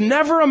that they've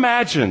never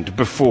imagined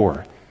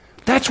before.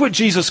 That's what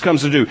Jesus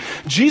comes to do.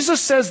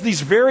 Jesus says these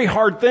very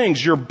hard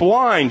things. You're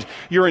blind.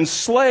 You're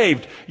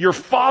enslaved. Your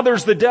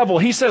father's the devil.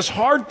 He says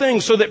hard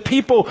things so that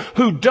people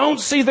who don't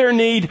see their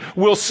need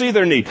will see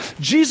their need.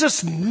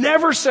 Jesus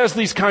never says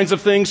these kinds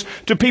of things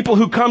to people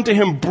who come to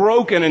him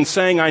broken and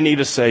saying, I need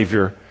a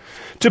Savior.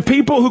 To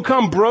people who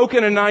come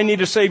broken and I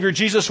need a Savior,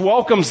 Jesus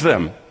welcomes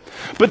them.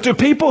 But to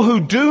people who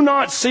do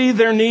not see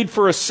their need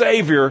for a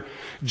Savior,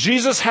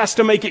 Jesus has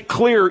to make it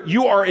clear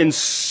you are in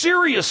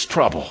serious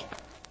trouble.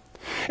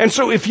 And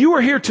so if you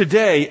are here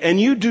today and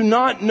you do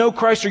not know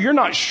Christ, or you're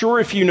not sure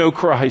if you know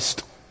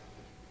Christ,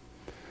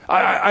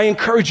 I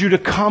encourage you to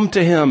come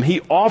to him.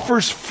 He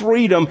offers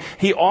freedom.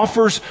 He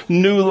offers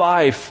new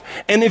life.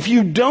 And if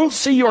you don't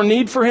see your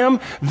need for him,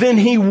 then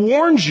he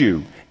warns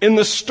you in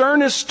the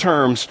sternest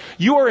terms,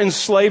 you are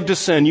enslaved to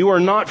sin. You are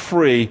not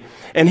free.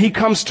 And he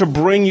comes to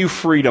bring you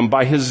freedom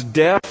by his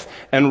death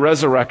and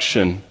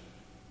resurrection.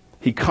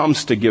 He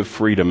comes to give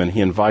freedom, and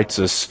he invites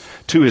us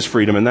to his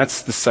freedom. And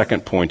that's the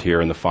second point here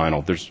in the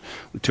final. There's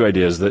two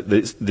ideas,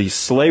 the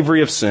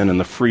slavery of sin and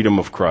the freedom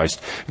of Christ.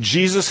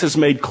 Jesus has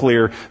made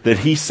clear that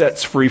he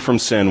sets free from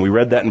sin. We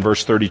read that in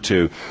verse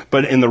 32.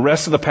 But in the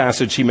rest of the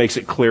passage, he makes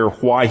it clear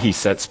why he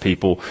sets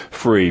people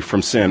free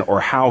from sin, or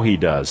how he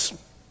does.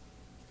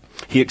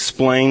 He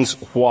explains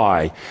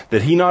why.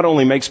 That he not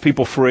only makes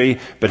people free,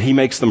 but he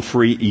makes them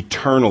free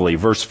eternally.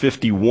 Verse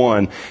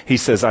 51, he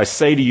says, I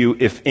say to you,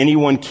 if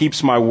anyone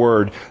keeps my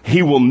word,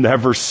 he will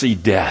never see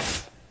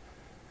death.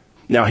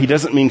 Now, he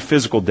doesn't mean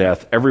physical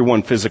death.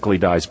 Everyone physically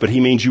dies. But he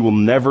means you will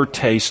never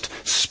taste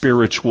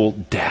spiritual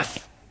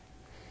death.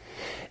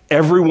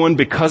 Everyone,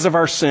 because of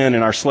our sin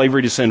and our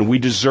slavery to sin, we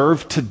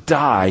deserve to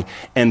die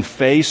and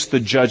face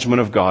the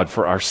judgment of God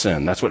for our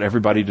sin. That's what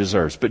everybody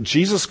deserves. But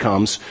Jesus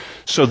comes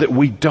so that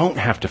we don't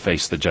have to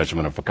face the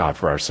judgment of God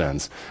for our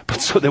sins,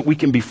 but so that we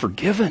can be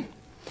forgiven.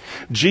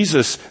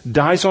 Jesus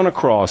dies on a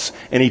cross,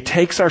 and he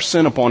takes our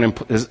sin upon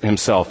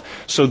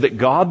himself so that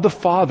God the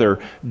Father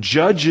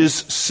judges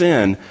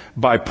sin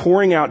by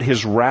pouring out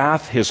his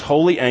wrath, his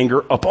holy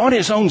anger upon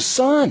his own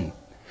Son.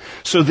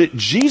 So that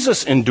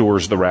Jesus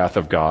endures the wrath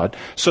of God,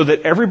 so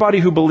that everybody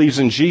who believes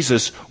in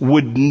Jesus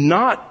would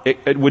not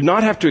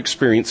have to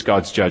experience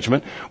God's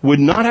judgment, would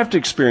not have to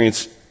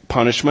experience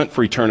punishment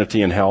for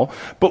eternity in hell,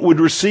 but would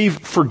receive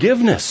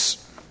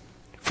forgiveness.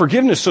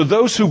 Forgiveness. So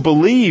those who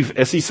believe,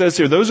 as he says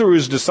here, those who are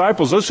his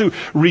disciples, those who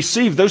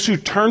receive, those who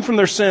turn from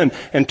their sin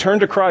and turn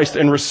to Christ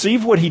and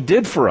receive what he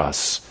did for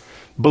us,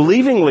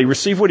 believingly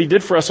receive what he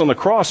did for us on the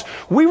cross,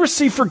 we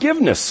receive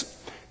forgiveness.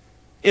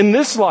 In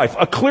this life,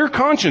 a clear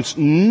conscience,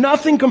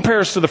 nothing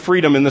compares to the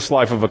freedom in this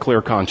life of a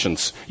clear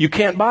conscience. You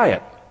can't buy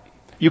it.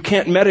 You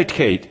can't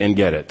medicate and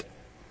get it.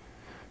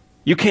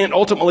 You can't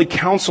ultimately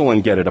counsel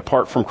and get it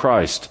apart from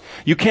Christ.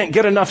 You can't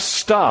get enough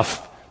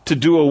stuff to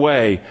do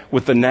away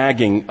with the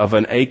nagging of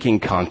an aching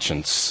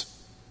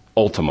conscience,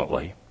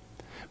 ultimately.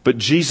 But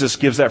Jesus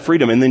gives that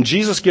freedom. And then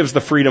Jesus gives the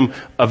freedom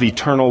of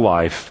eternal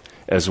life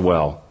as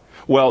well.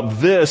 Well,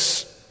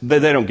 they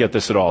don't get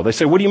this at all. They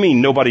say, what do you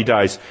mean nobody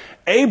dies?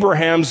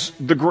 Abraham's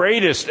the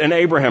greatest, and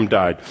Abraham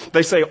died.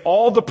 They say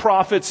all the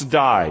prophets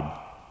died.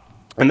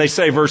 And they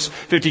say, verse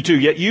 52,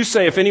 yet you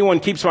say, if anyone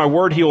keeps my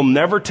word, he will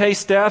never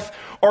taste death.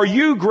 Are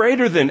you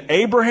greater than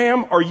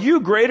Abraham? Are you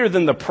greater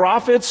than the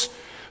prophets?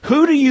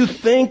 Who do you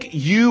think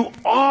you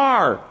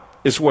are?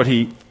 Is what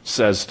he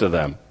says to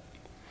them.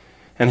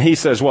 And he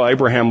says, well,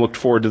 Abraham looked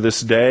forward to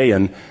this day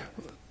and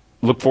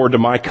looked forward to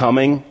my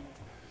coming.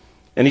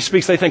 And he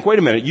speaks, they think, wait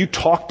a minute, you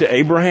talked to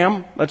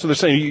Abraham? That's what they're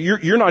saying.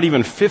 You're not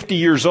even 50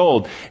 years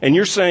old, and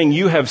you're saying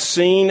you have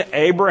seen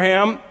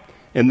Abraham?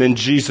 And then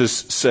Jesus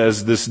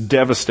says this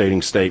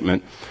devastating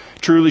statement,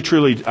 truly,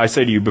 truly, I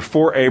say to you,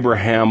 before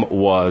Abraham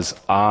was,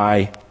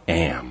 I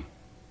am.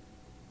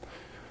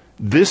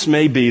 This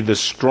may be the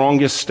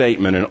strongest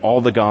statement in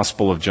all the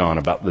Gospel of John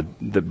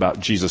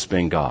about Jesus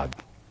being God.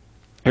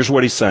 Here's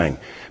what he's saying.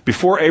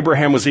 Before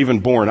Abraham was even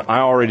born, I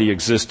already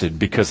existed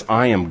because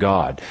I am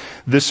God.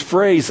 This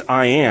phrase,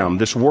 I am,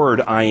 this word,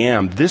 I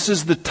am, this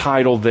is the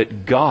title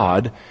that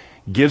God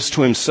gives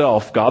to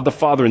himself, God the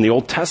Father in the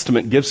Old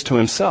Testament gives to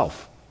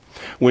himself.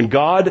 When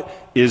God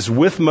is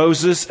with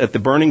Moses at the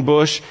burning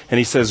bush and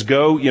he says,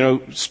 go,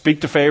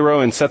 speak to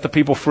Pharaoh and set the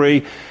people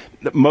free,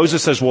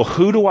 Moses says, well,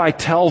 who do I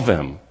tell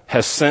them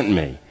has sent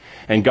me?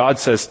 And God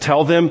says,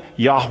 tell them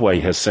Yahweh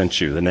has sent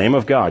you. The name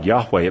of God,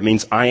 Yahweh, it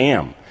means I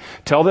am.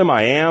 Tell them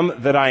I am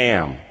that I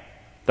am.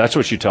 That's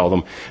what you tell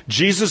them.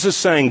 Jesus is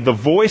saying, the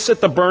voice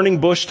at the burning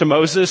bush to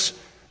Moses,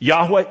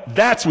 Yahweh,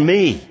 that's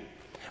me.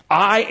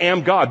 I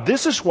am God.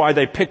 This is why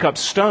they pick up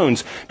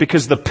stones,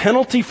 because the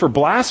penalty for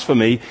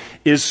blasphemy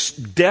is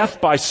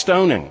death by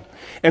stoning.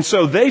 And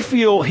so they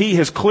feel he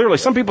has clearly,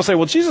 some people say,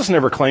 well, Jesus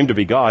never claimed to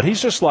be God.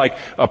 He's just like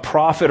a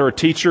prophet or a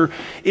teacher.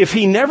 If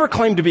he never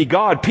claimed to be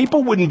God,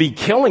 people wouldn't be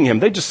killing him.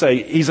 They'd just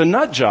say he's a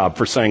nut job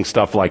for saying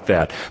stuff like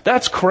that.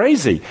 That's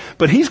crazy.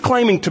 But he's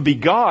claiming to be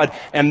God,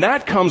 and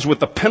that comes with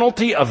the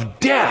penalty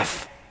of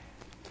death.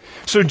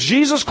 So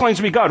Jesus claims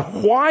to be God.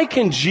 Why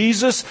can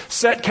Jesus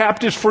set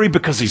captives free?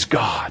 Because he's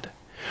God.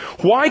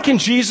 Why can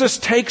Jesus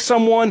take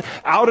someone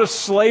out of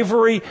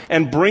slavery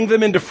and bring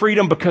them into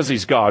freedom? Because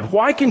he's God.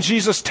 Why can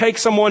Jesus take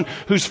someone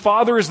whose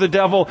father is the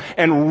devil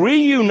and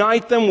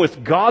reunite them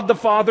with God the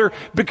Father?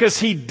 Because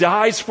he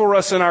dies for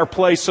us in our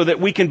place so that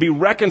we can be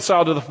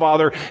reconciled to the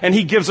Father, and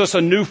he gives us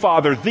a new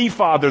Father,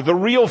 the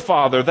real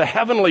Father, the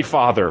heavenly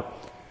Father.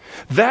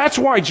 That's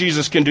why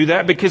Jesus can do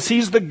that, because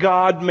he's the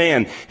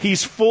God-man.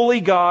 He's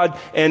fully God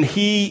and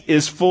he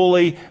is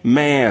fully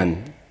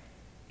man.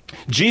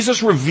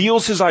 Jesus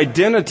reveals his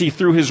identity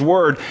through his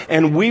word,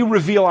 and we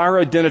reveal our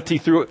identity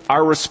through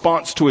our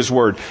response to his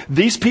word.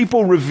 These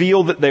people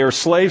reveal that they are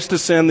slaves to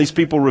sin. These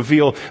people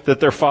reveal that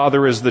their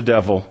father is the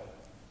devil.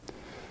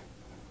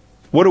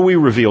 What do we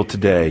reveal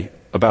today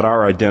about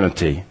our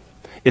identity?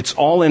 It's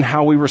all in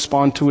how we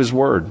respond to his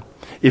word.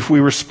 If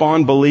we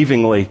respond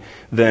believingly,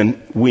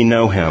 then we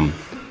know him,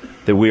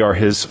 that we are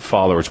his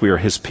followers, we are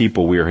his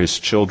people, we are his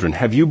children.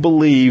 Have you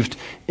believed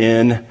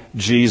in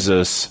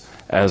Jesus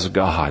as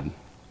God?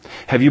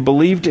 Have you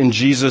believed in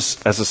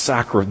Jesus as the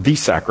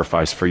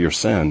sacrifice for your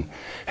sin?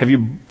 Have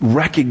you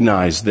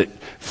recognized that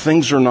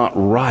things are not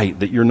right,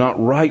 that you're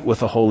not right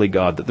with a holy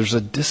God, that there's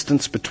a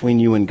distance between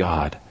you and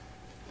God?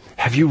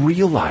 Have you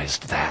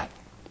realized that?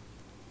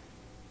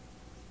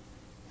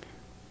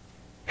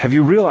 Have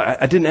you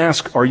realized, I didn't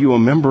ask, are you a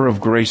member of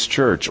Grace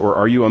Church or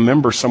are you a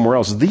member somewhere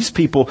else? These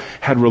people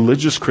had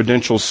religious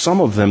credentials,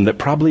 some of them that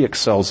probably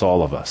excels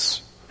all of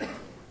us.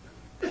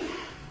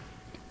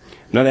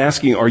 I'm not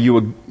asking, are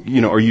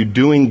you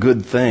doing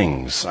good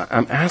things?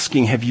 I'm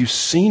asking, have you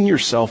seen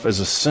yourself as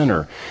a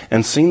sinner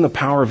and seen the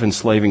power of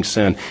enslaving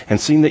sin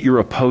and seen that you're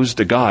opposed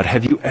to God?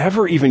 Have you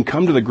ever even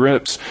come to the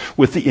grips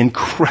with the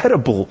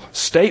incredible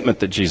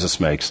statement that Jesus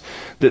makes,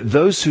 that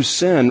those who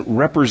sin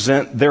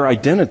represent their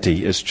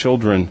identity as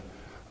children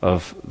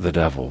of the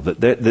devil,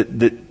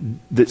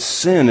 that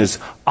sin is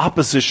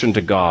opposition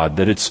to God,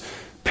 that it's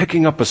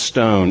picking up a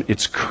stone,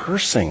 it's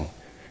cursing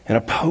and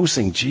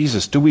opposing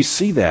Jesus? Do we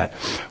see that?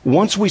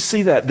 Once we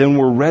see that, then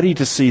we're ready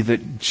to see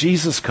that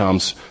Jesus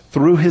comes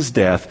through his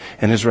death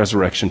and his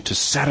resurrection to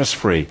set us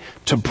free,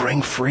 to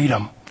bring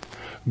freedom.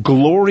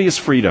 Glorious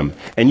freedom.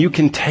 And you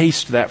can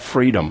taste that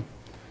freedom.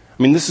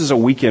 I mean, this is a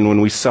weekend when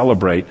we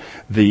celebrate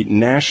the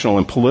national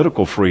and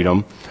political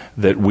freedom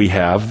that we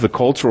have, the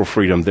cultural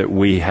freedom that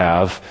we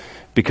have,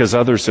 because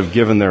others have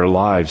given their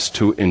lives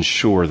to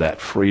ensure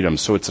that freedom.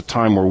 So it's a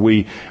time where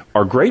we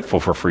are grateful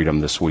for freedom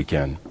this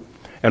weekend.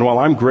 And while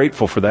I'm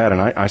grateful for that, and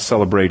I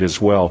celebrate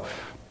as well,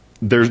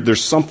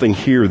 there's something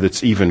here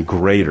that's even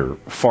greater,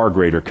 far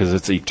greater, because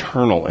it's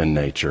eternal in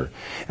nature.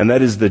 And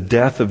that is the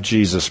death of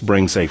Jesus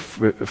brings a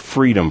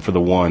freedom for the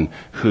one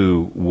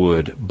who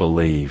would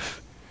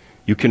believe.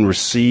 You can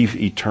receive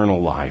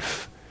eternal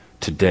life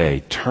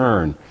today.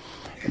 Turn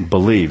and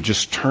believe.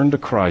 Just turn to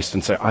Christ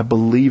and say, I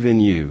believe in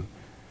you.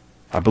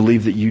 I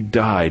believe that you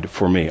died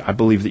for me. I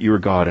believe that you are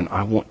God, and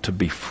I want to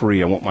be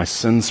free. I want my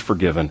sins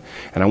forgiven,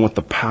 and I want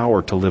the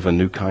power to live a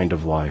new kind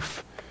of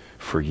life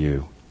for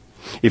you.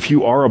 If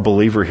you are a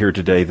believer here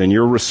today, then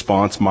your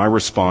response, my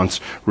response,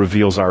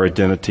 reveals our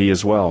identity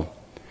as well.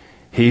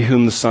 He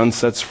whom the Son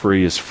sets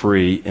free is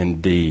free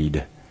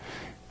indeed.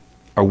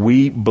 Are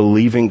we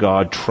believing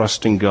God,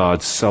 trusting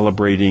God,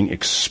 celebrating,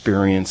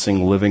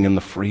 experiencing, living in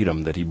the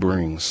freedom that he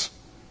brings?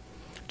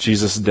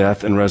 Jesus'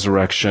 death and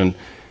resurrection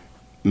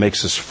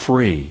makes us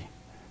free.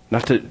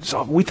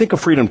 We think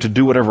of freedom to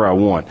do whatever I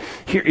want.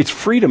 Here, it's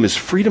freedom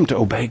to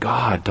obey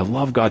God, to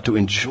love God, to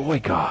enjoy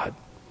God,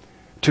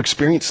 to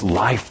experience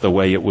life the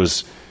way it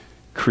was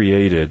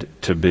created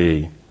to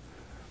be.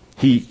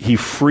 He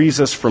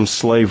frees us from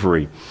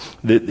slavery.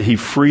 He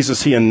frees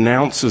us. He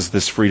announces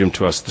this freedom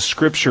to us. The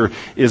Scripture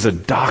is a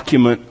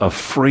document of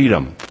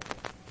freedom.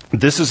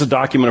 This is a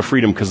document of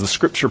freedom because the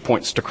Scripture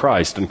points to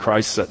Christ, and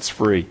Christ sets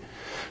free.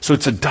 So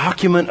it's a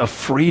document of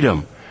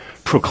freedom,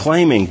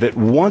 proclaiming that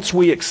once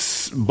we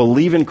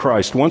believe in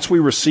Christ, once we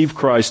receive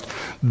Christ,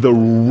 the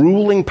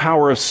ruling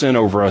power of sin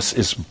over us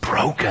is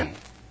broken.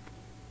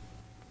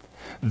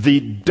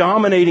 The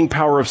dominating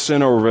power of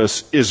sin over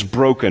us is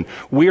broken.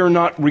 We are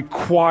not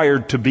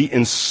required to be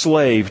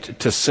enslaved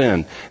to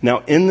sin.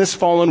 Now, in this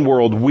fallen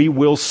world, we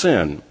will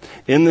sin.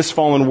 In this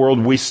fallen world,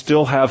 we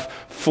still have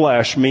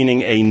flesh,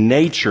 meaning a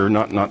nature,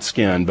 not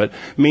skin, but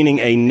meaning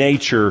a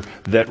nature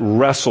that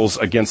wrestles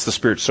against the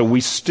Spirit. So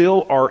we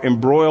still are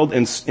embroiled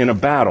in a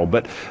battle,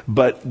 but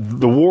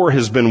the war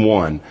has been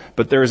won.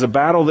 But there is a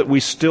battle that we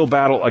still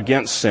battle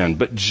against sin.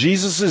 But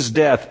Jesus'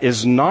 death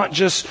is not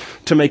just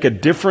to make a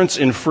difference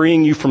in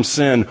freeing you from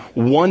sin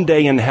one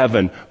day in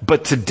heaven,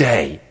 but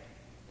today.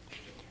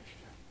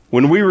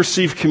 When we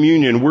receive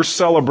communion, we're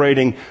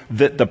celebrating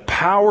that the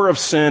power of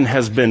sin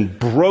has been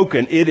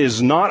broken. It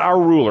is not our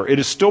ruler. It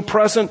is still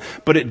present,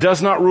 but it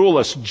does not rule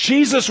us.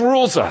 Jesus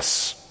rules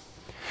us.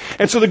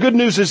 And so the good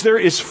news is there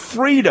is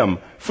freedom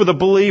for the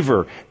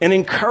believer and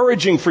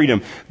encouraging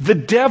freedom. The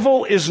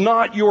devil is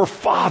not your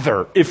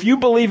father. If you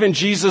believe in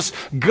Jesus,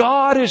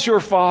 God is your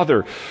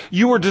father.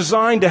 You were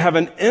designed to have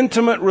an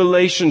intimate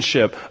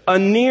relationship, a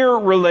near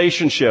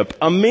relationship,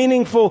 a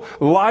meaningful,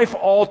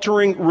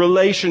 life-altering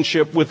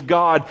relationship with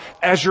God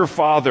as your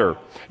father.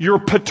 Your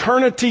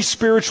paternity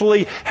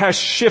spiritually has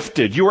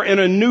shifted. You are in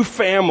a new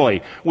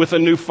family with a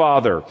new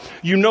father.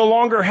 You no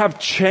longer have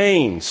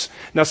chains.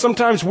 Now,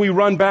 sometimes we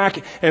run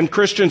back and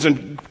Christians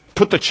and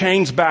put the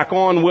chains back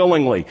on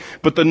willingly.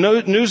 But the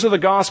news of the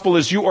gospel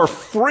is you are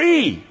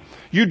free.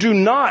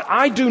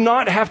 I do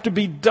not have to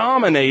be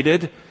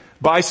dominated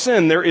by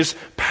sin. There is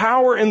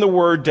power in the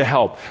Word to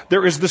help.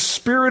 There is the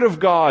Spirit of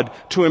God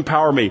to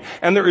empower me.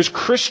 And there is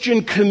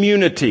Christian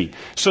community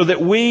so that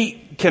we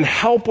can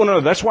help one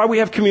another. That's why we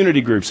have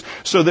community groups,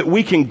 so that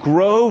we can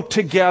grow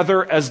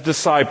together as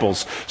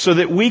disciples, so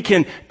that we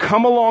can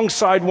come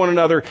alongside one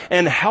another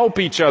and help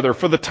each other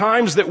for the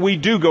times that we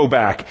do go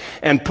back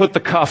and put the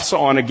cuffs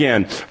on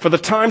again, for the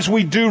times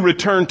we do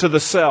return to the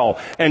cell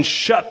and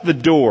shut the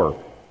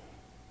door.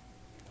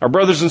 Our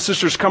brothers and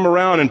sisters come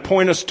around and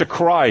point us to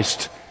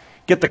Christ,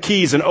 get the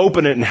keys and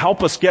open it and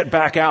help us get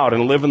back out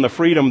and live in the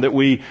freedom that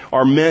we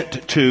are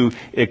meant to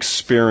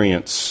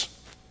experience.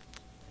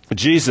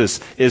 Jesus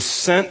is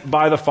sent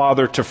by the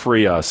Father to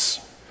free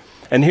us.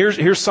 And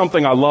here's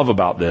something I love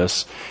about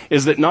this,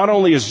 is that not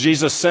only is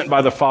Jesus sent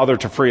by the Father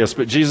to free us,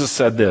 but Jesus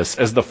said this,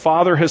 as the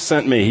Father has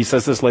sent me, he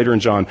says this later in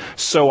John,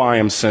 so I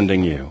am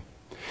sending you.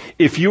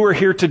 If you are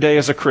here today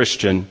as a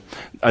Christian,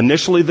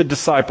 initially the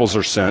disciples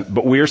are sent,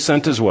 but we are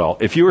sent as well.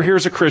 If you are here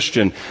as a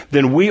Christian,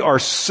 then we are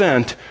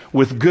sent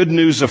with good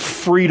news of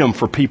freedom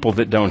for people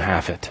that don't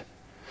have it.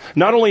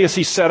 Not only has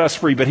he set us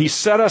free, but he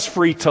set us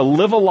free to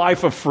live a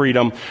life of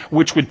freedom,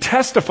 which would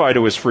testify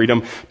to his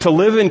freedom, to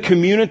live in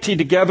community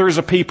together as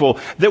a people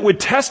that would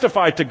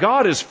testify to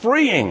God as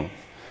freeing,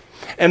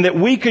 and that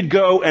we could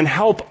go and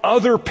help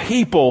other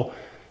people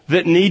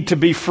that need to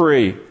be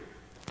free.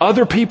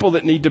 Other people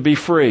that need to be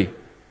free.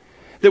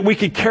 That we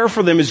could care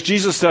for them as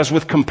Jesus does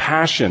with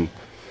compassion.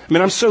 I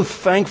mean, I'm so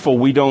thankful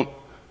we don't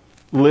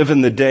live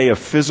in the day of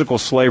physical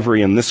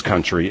slavery in this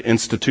country,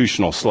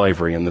 institutional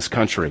slavery in this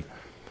country.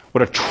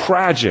 What a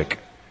tragic,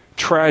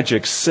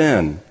 tragic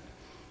sin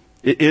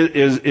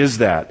is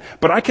that.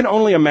 But I can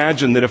only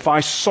imagine that if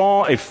I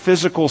saw a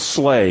physical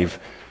slave,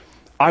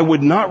 I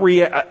would not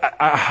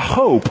I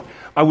hope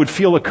I would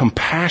feel a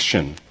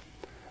compassion,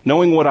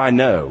 knowing what I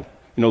know,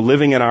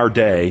 living in our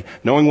day,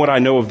 knowing what I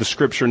know of the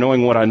Scripture,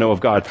 knowing what I know of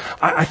God.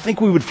 I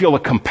think we would feel a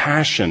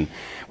compassion.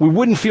 We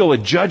wouldn't feel a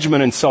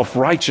judgment and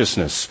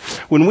self-righteousness.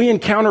 When we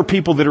encounter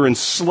people that are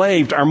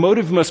enslaved, our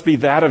motive must be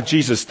that of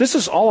Jesus. This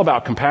is all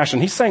about compassion.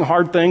 He's saying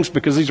hard things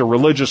because these are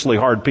religiously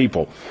hard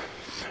people.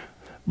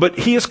 But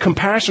he is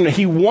compassionate.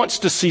 He wants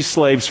to see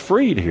slaves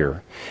freed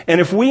here.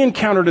 And if we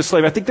encountered a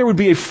slave, I think there would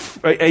be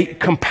a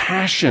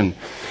compassion.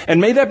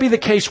 And may that be the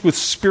case with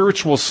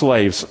spiritual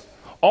slaves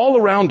all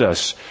around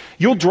us.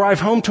 You'll drive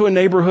home to a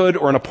neighborhood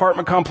or an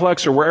apartment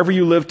complex or wherever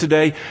you live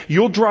today.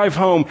 You'll drive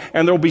home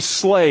and there'll be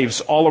slaves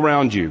all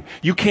around you.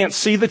 You can't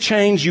see the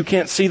chains. You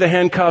can't see the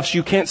handcuffs.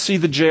 You can't see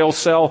the jail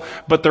cell,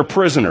 but they're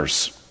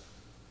prisoners.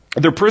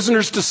 They're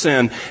prisoners to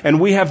sin, and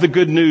we have the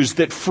good news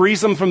that frees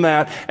them from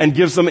that and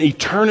gives them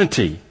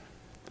eternity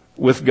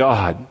with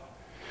God.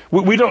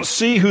 We don't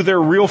see who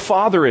their real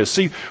father is.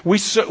 See, we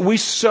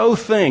so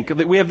think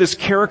that we have this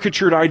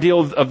caricatured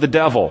ideal of the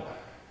devil.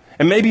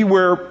 And maybe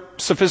we're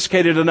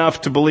sophisticated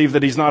enough to believe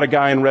that he's not a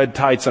guy in red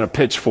tights and a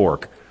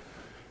pitchfork.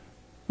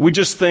 We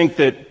just think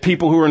that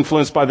people who are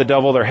influenced by the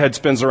devil, their head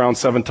spins around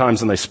 7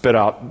 times and they spit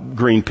out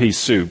green pea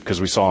soup because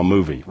we saw a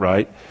movie,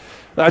 right?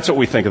 That's what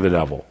we think of the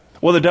devil.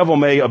 Well, the devil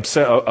may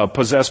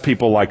possess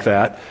people like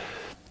that,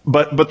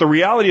 but the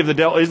reality of the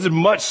devil is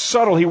much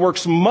subtle. He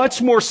works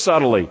much more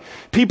subtly.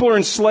 People are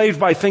enslaved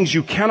by things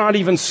you cannot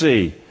even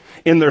see.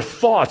 In their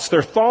thoughts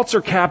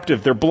are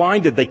captive. They're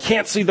blinded. They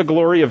can't see the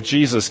glory of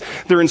Jesus.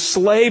 They're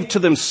enslaved to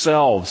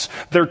themselves.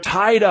 They're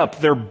tied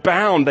up. They're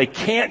bound. They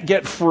can't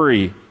get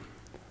free.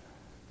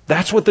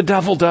 That's what the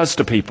devil does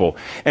to people.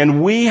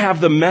 And we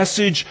have the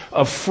message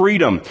of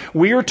freedom.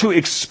 We are to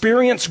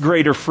experience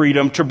greater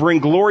freedom to bring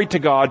glory to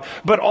God,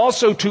 but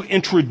also to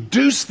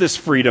introduce this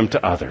freedom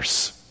to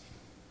others.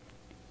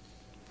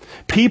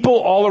 People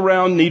all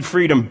around need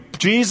freedom.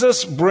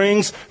 Jesus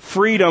brings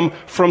freedom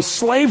from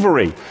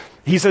slavery.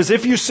 He says,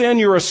 if you sin,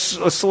 you're a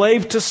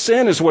slave to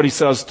sin, is what he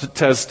says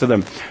to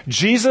them.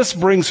 Jesus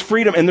brings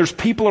freedom, and there's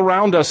people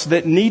around us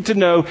that need to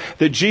know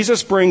that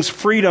Jesus brings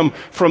freedom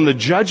from the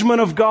judgment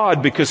of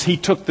God because he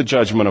took the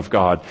judgment of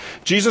God.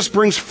 Jesus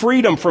brings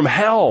freedom from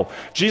hell.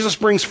 Jesus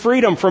brings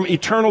freedom from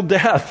eternal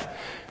death.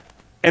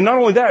 And not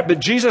only that, but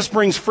Jesus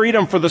brings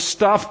freedom for the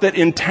stuff that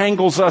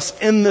entangles us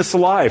in this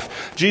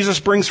life. Jesus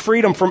brings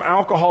freedom from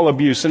alcohol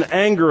abuse and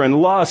anger and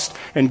lust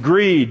and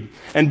greed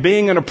and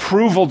being an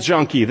approval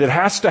junkie that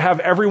has to have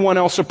everyone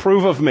else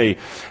approve of me,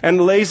 and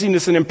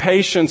laziness and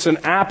impatience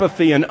and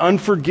apathy and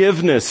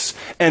unforgiveness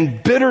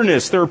and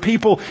bitterness. There are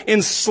people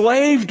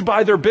enslaved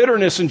by their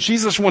bitterness, and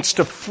Jesus wants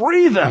to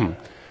free them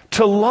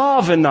to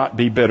love and not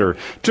be bitter,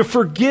 to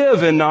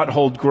forgive and not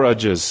hold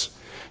grudges.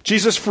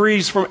 Jesus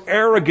frees from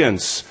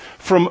arrogance,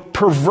 from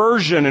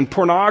perversion and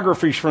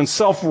pornography, from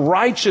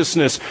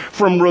self-righteousness,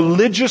 from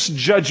religious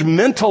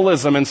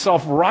judgmentalism and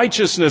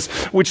self-righteousness,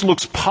 which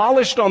looks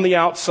polished on the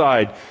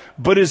outside,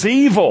 but is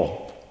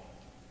evil.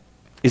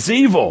 Is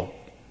evil.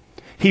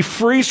 He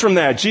frees from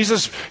that.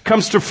 Jesus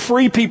comes to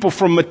free people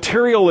from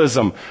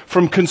materialism,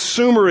 from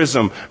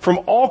consumerism, from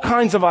all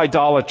kinds of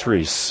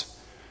idolatries,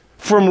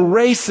 from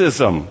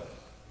racism,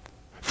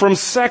 from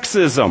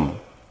sexism,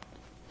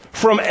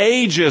 from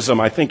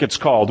ageism, I think it's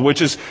called,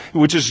 which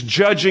is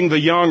judging the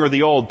young or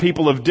the old,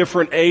 people of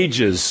different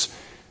ages.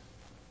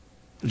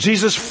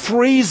 Jesus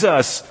frees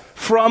us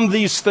from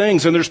these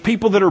things, and there's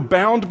people that are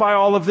bound by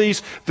all of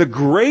these. The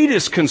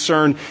greatest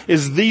concern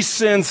is these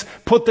sins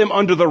put them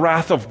under the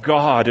wrath of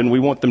God, and we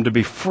want them to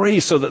be free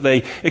so that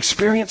they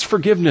experience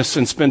forgiveness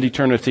and spend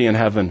eternity in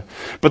heaven.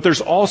 But there's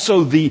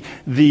also the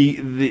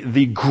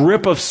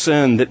grip of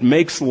sin that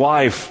makes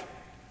life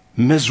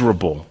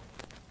miserable.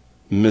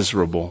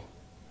 Miserable.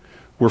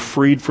 We're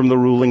freed from the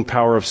ruling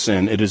power of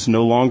sin. It is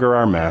no longer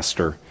our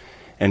master.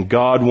 And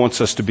God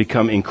wants us to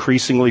become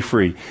increasingly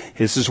free.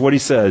 This is what he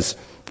says.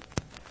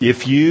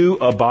 If you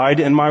abide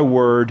in my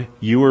word,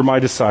 you are my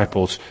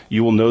disciples.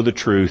 You will know the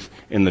truth,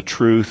 and the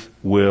truth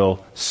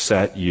will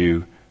set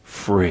you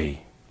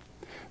free.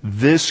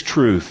 This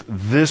truth,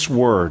 this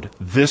word,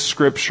 this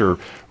scripture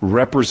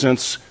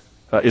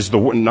it is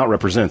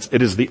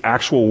the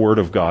actual word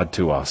of God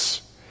to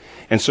us.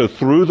 And so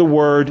through the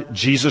word,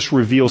 Jesus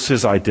reveals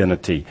his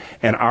identity.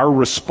 And our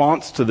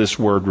response to this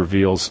word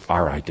reveals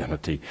our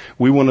identity.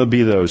 We want to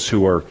be those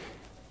who are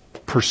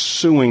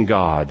pursuing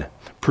God,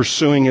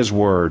 pursuing his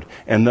word,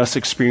 and thus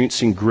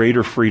experiencing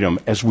greater freedom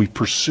as we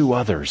pursue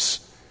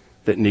others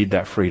that need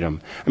that freedom.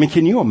 I mean,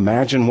 can you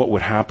imagine what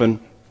would happen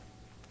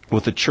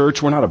with a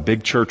church? We're not a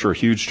big church or a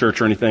huge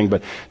church or anything,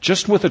 but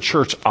just with a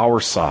church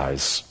our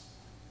size.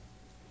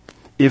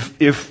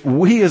 If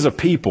we as a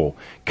people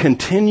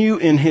continue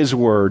in his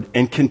word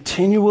and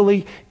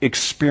continually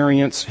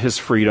experience his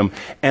freedom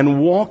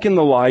and walk in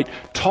the light,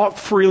 talk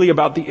freely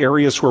about the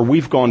areas where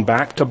we've gone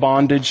back to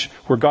bondage,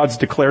 where God's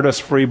declared us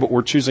free, but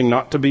we're choosing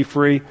not to be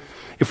free.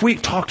 If we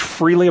talked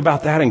freely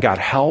about that and got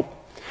help,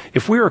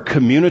 if we're a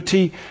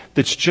community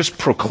that's just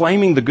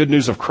proclaiming the good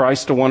news of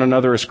Christ to one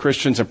another as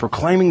Christians and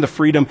proclaiming the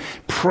freedom,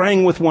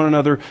 praying with one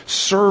another,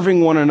 serving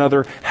one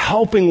another,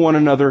 helping one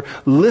another,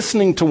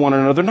 listening to one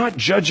another, not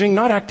judging,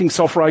 not acting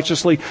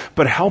self-righteously,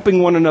 but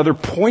helping one another,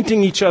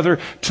 pointing each other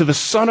to the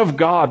Son of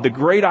God, the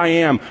great I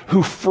Am,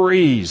 who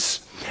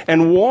frees,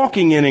 and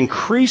walking in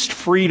increased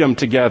freedom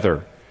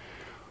together.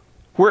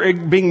 We're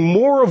being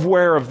more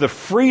aware of the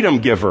freedom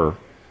giver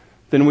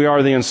than we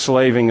are the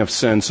enslaving of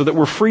sin, so that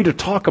we're free to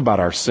talk about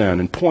our sin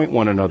and point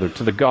one another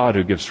to the God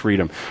who gives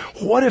freedom.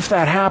 What if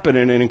that happened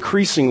in an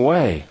increasing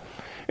way?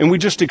 And we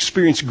just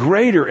experience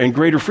greater and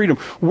greater freedom.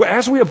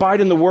 As we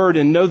abide in the Word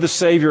and know the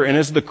Savior, and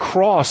as the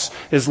cross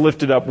is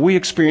lifted up, we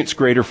experience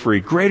greater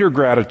freedom, greater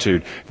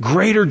gratitude,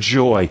 greater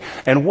joy.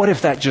 And what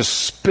if that just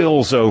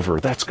spills over?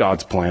 That's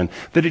God's plan.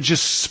 That it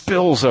just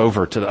spills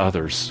over to the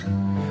others.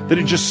 That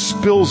it just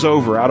spills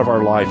over out of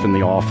our life in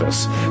the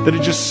office. That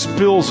it just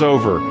spills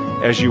over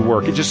as you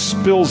work. It just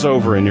spills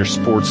over in your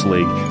sports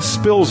league.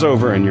 Spills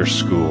over in your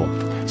school.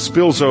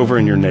 Spills over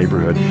in your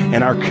neighborhood.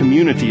 And our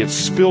community, it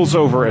spills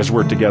over as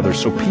we're together.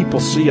 So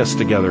people see us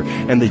together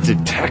and they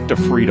detect a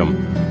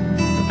freedom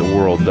that the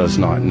world does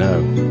not know.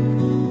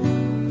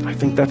 I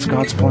think that's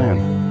God's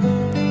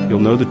plan.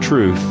 You'll know the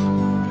truth,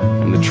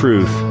 and the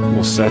truth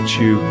will set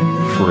you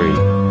free.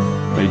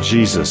 May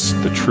Jesus,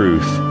 the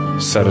truth,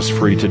 set us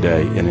free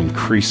today in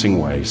increasing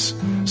ways.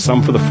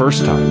 Some for the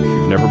first time. If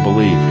you've never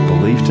believed,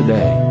 believe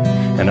today.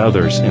 And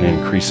others in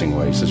increasing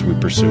ways as we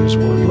pursue his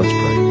word. Let's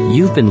pray.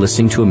 You've been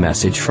listening to a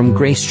message from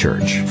Grace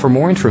Church. For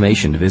more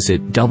information,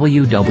 visit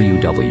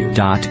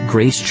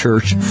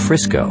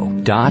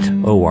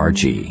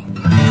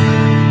www.gracechurchfrisco.org.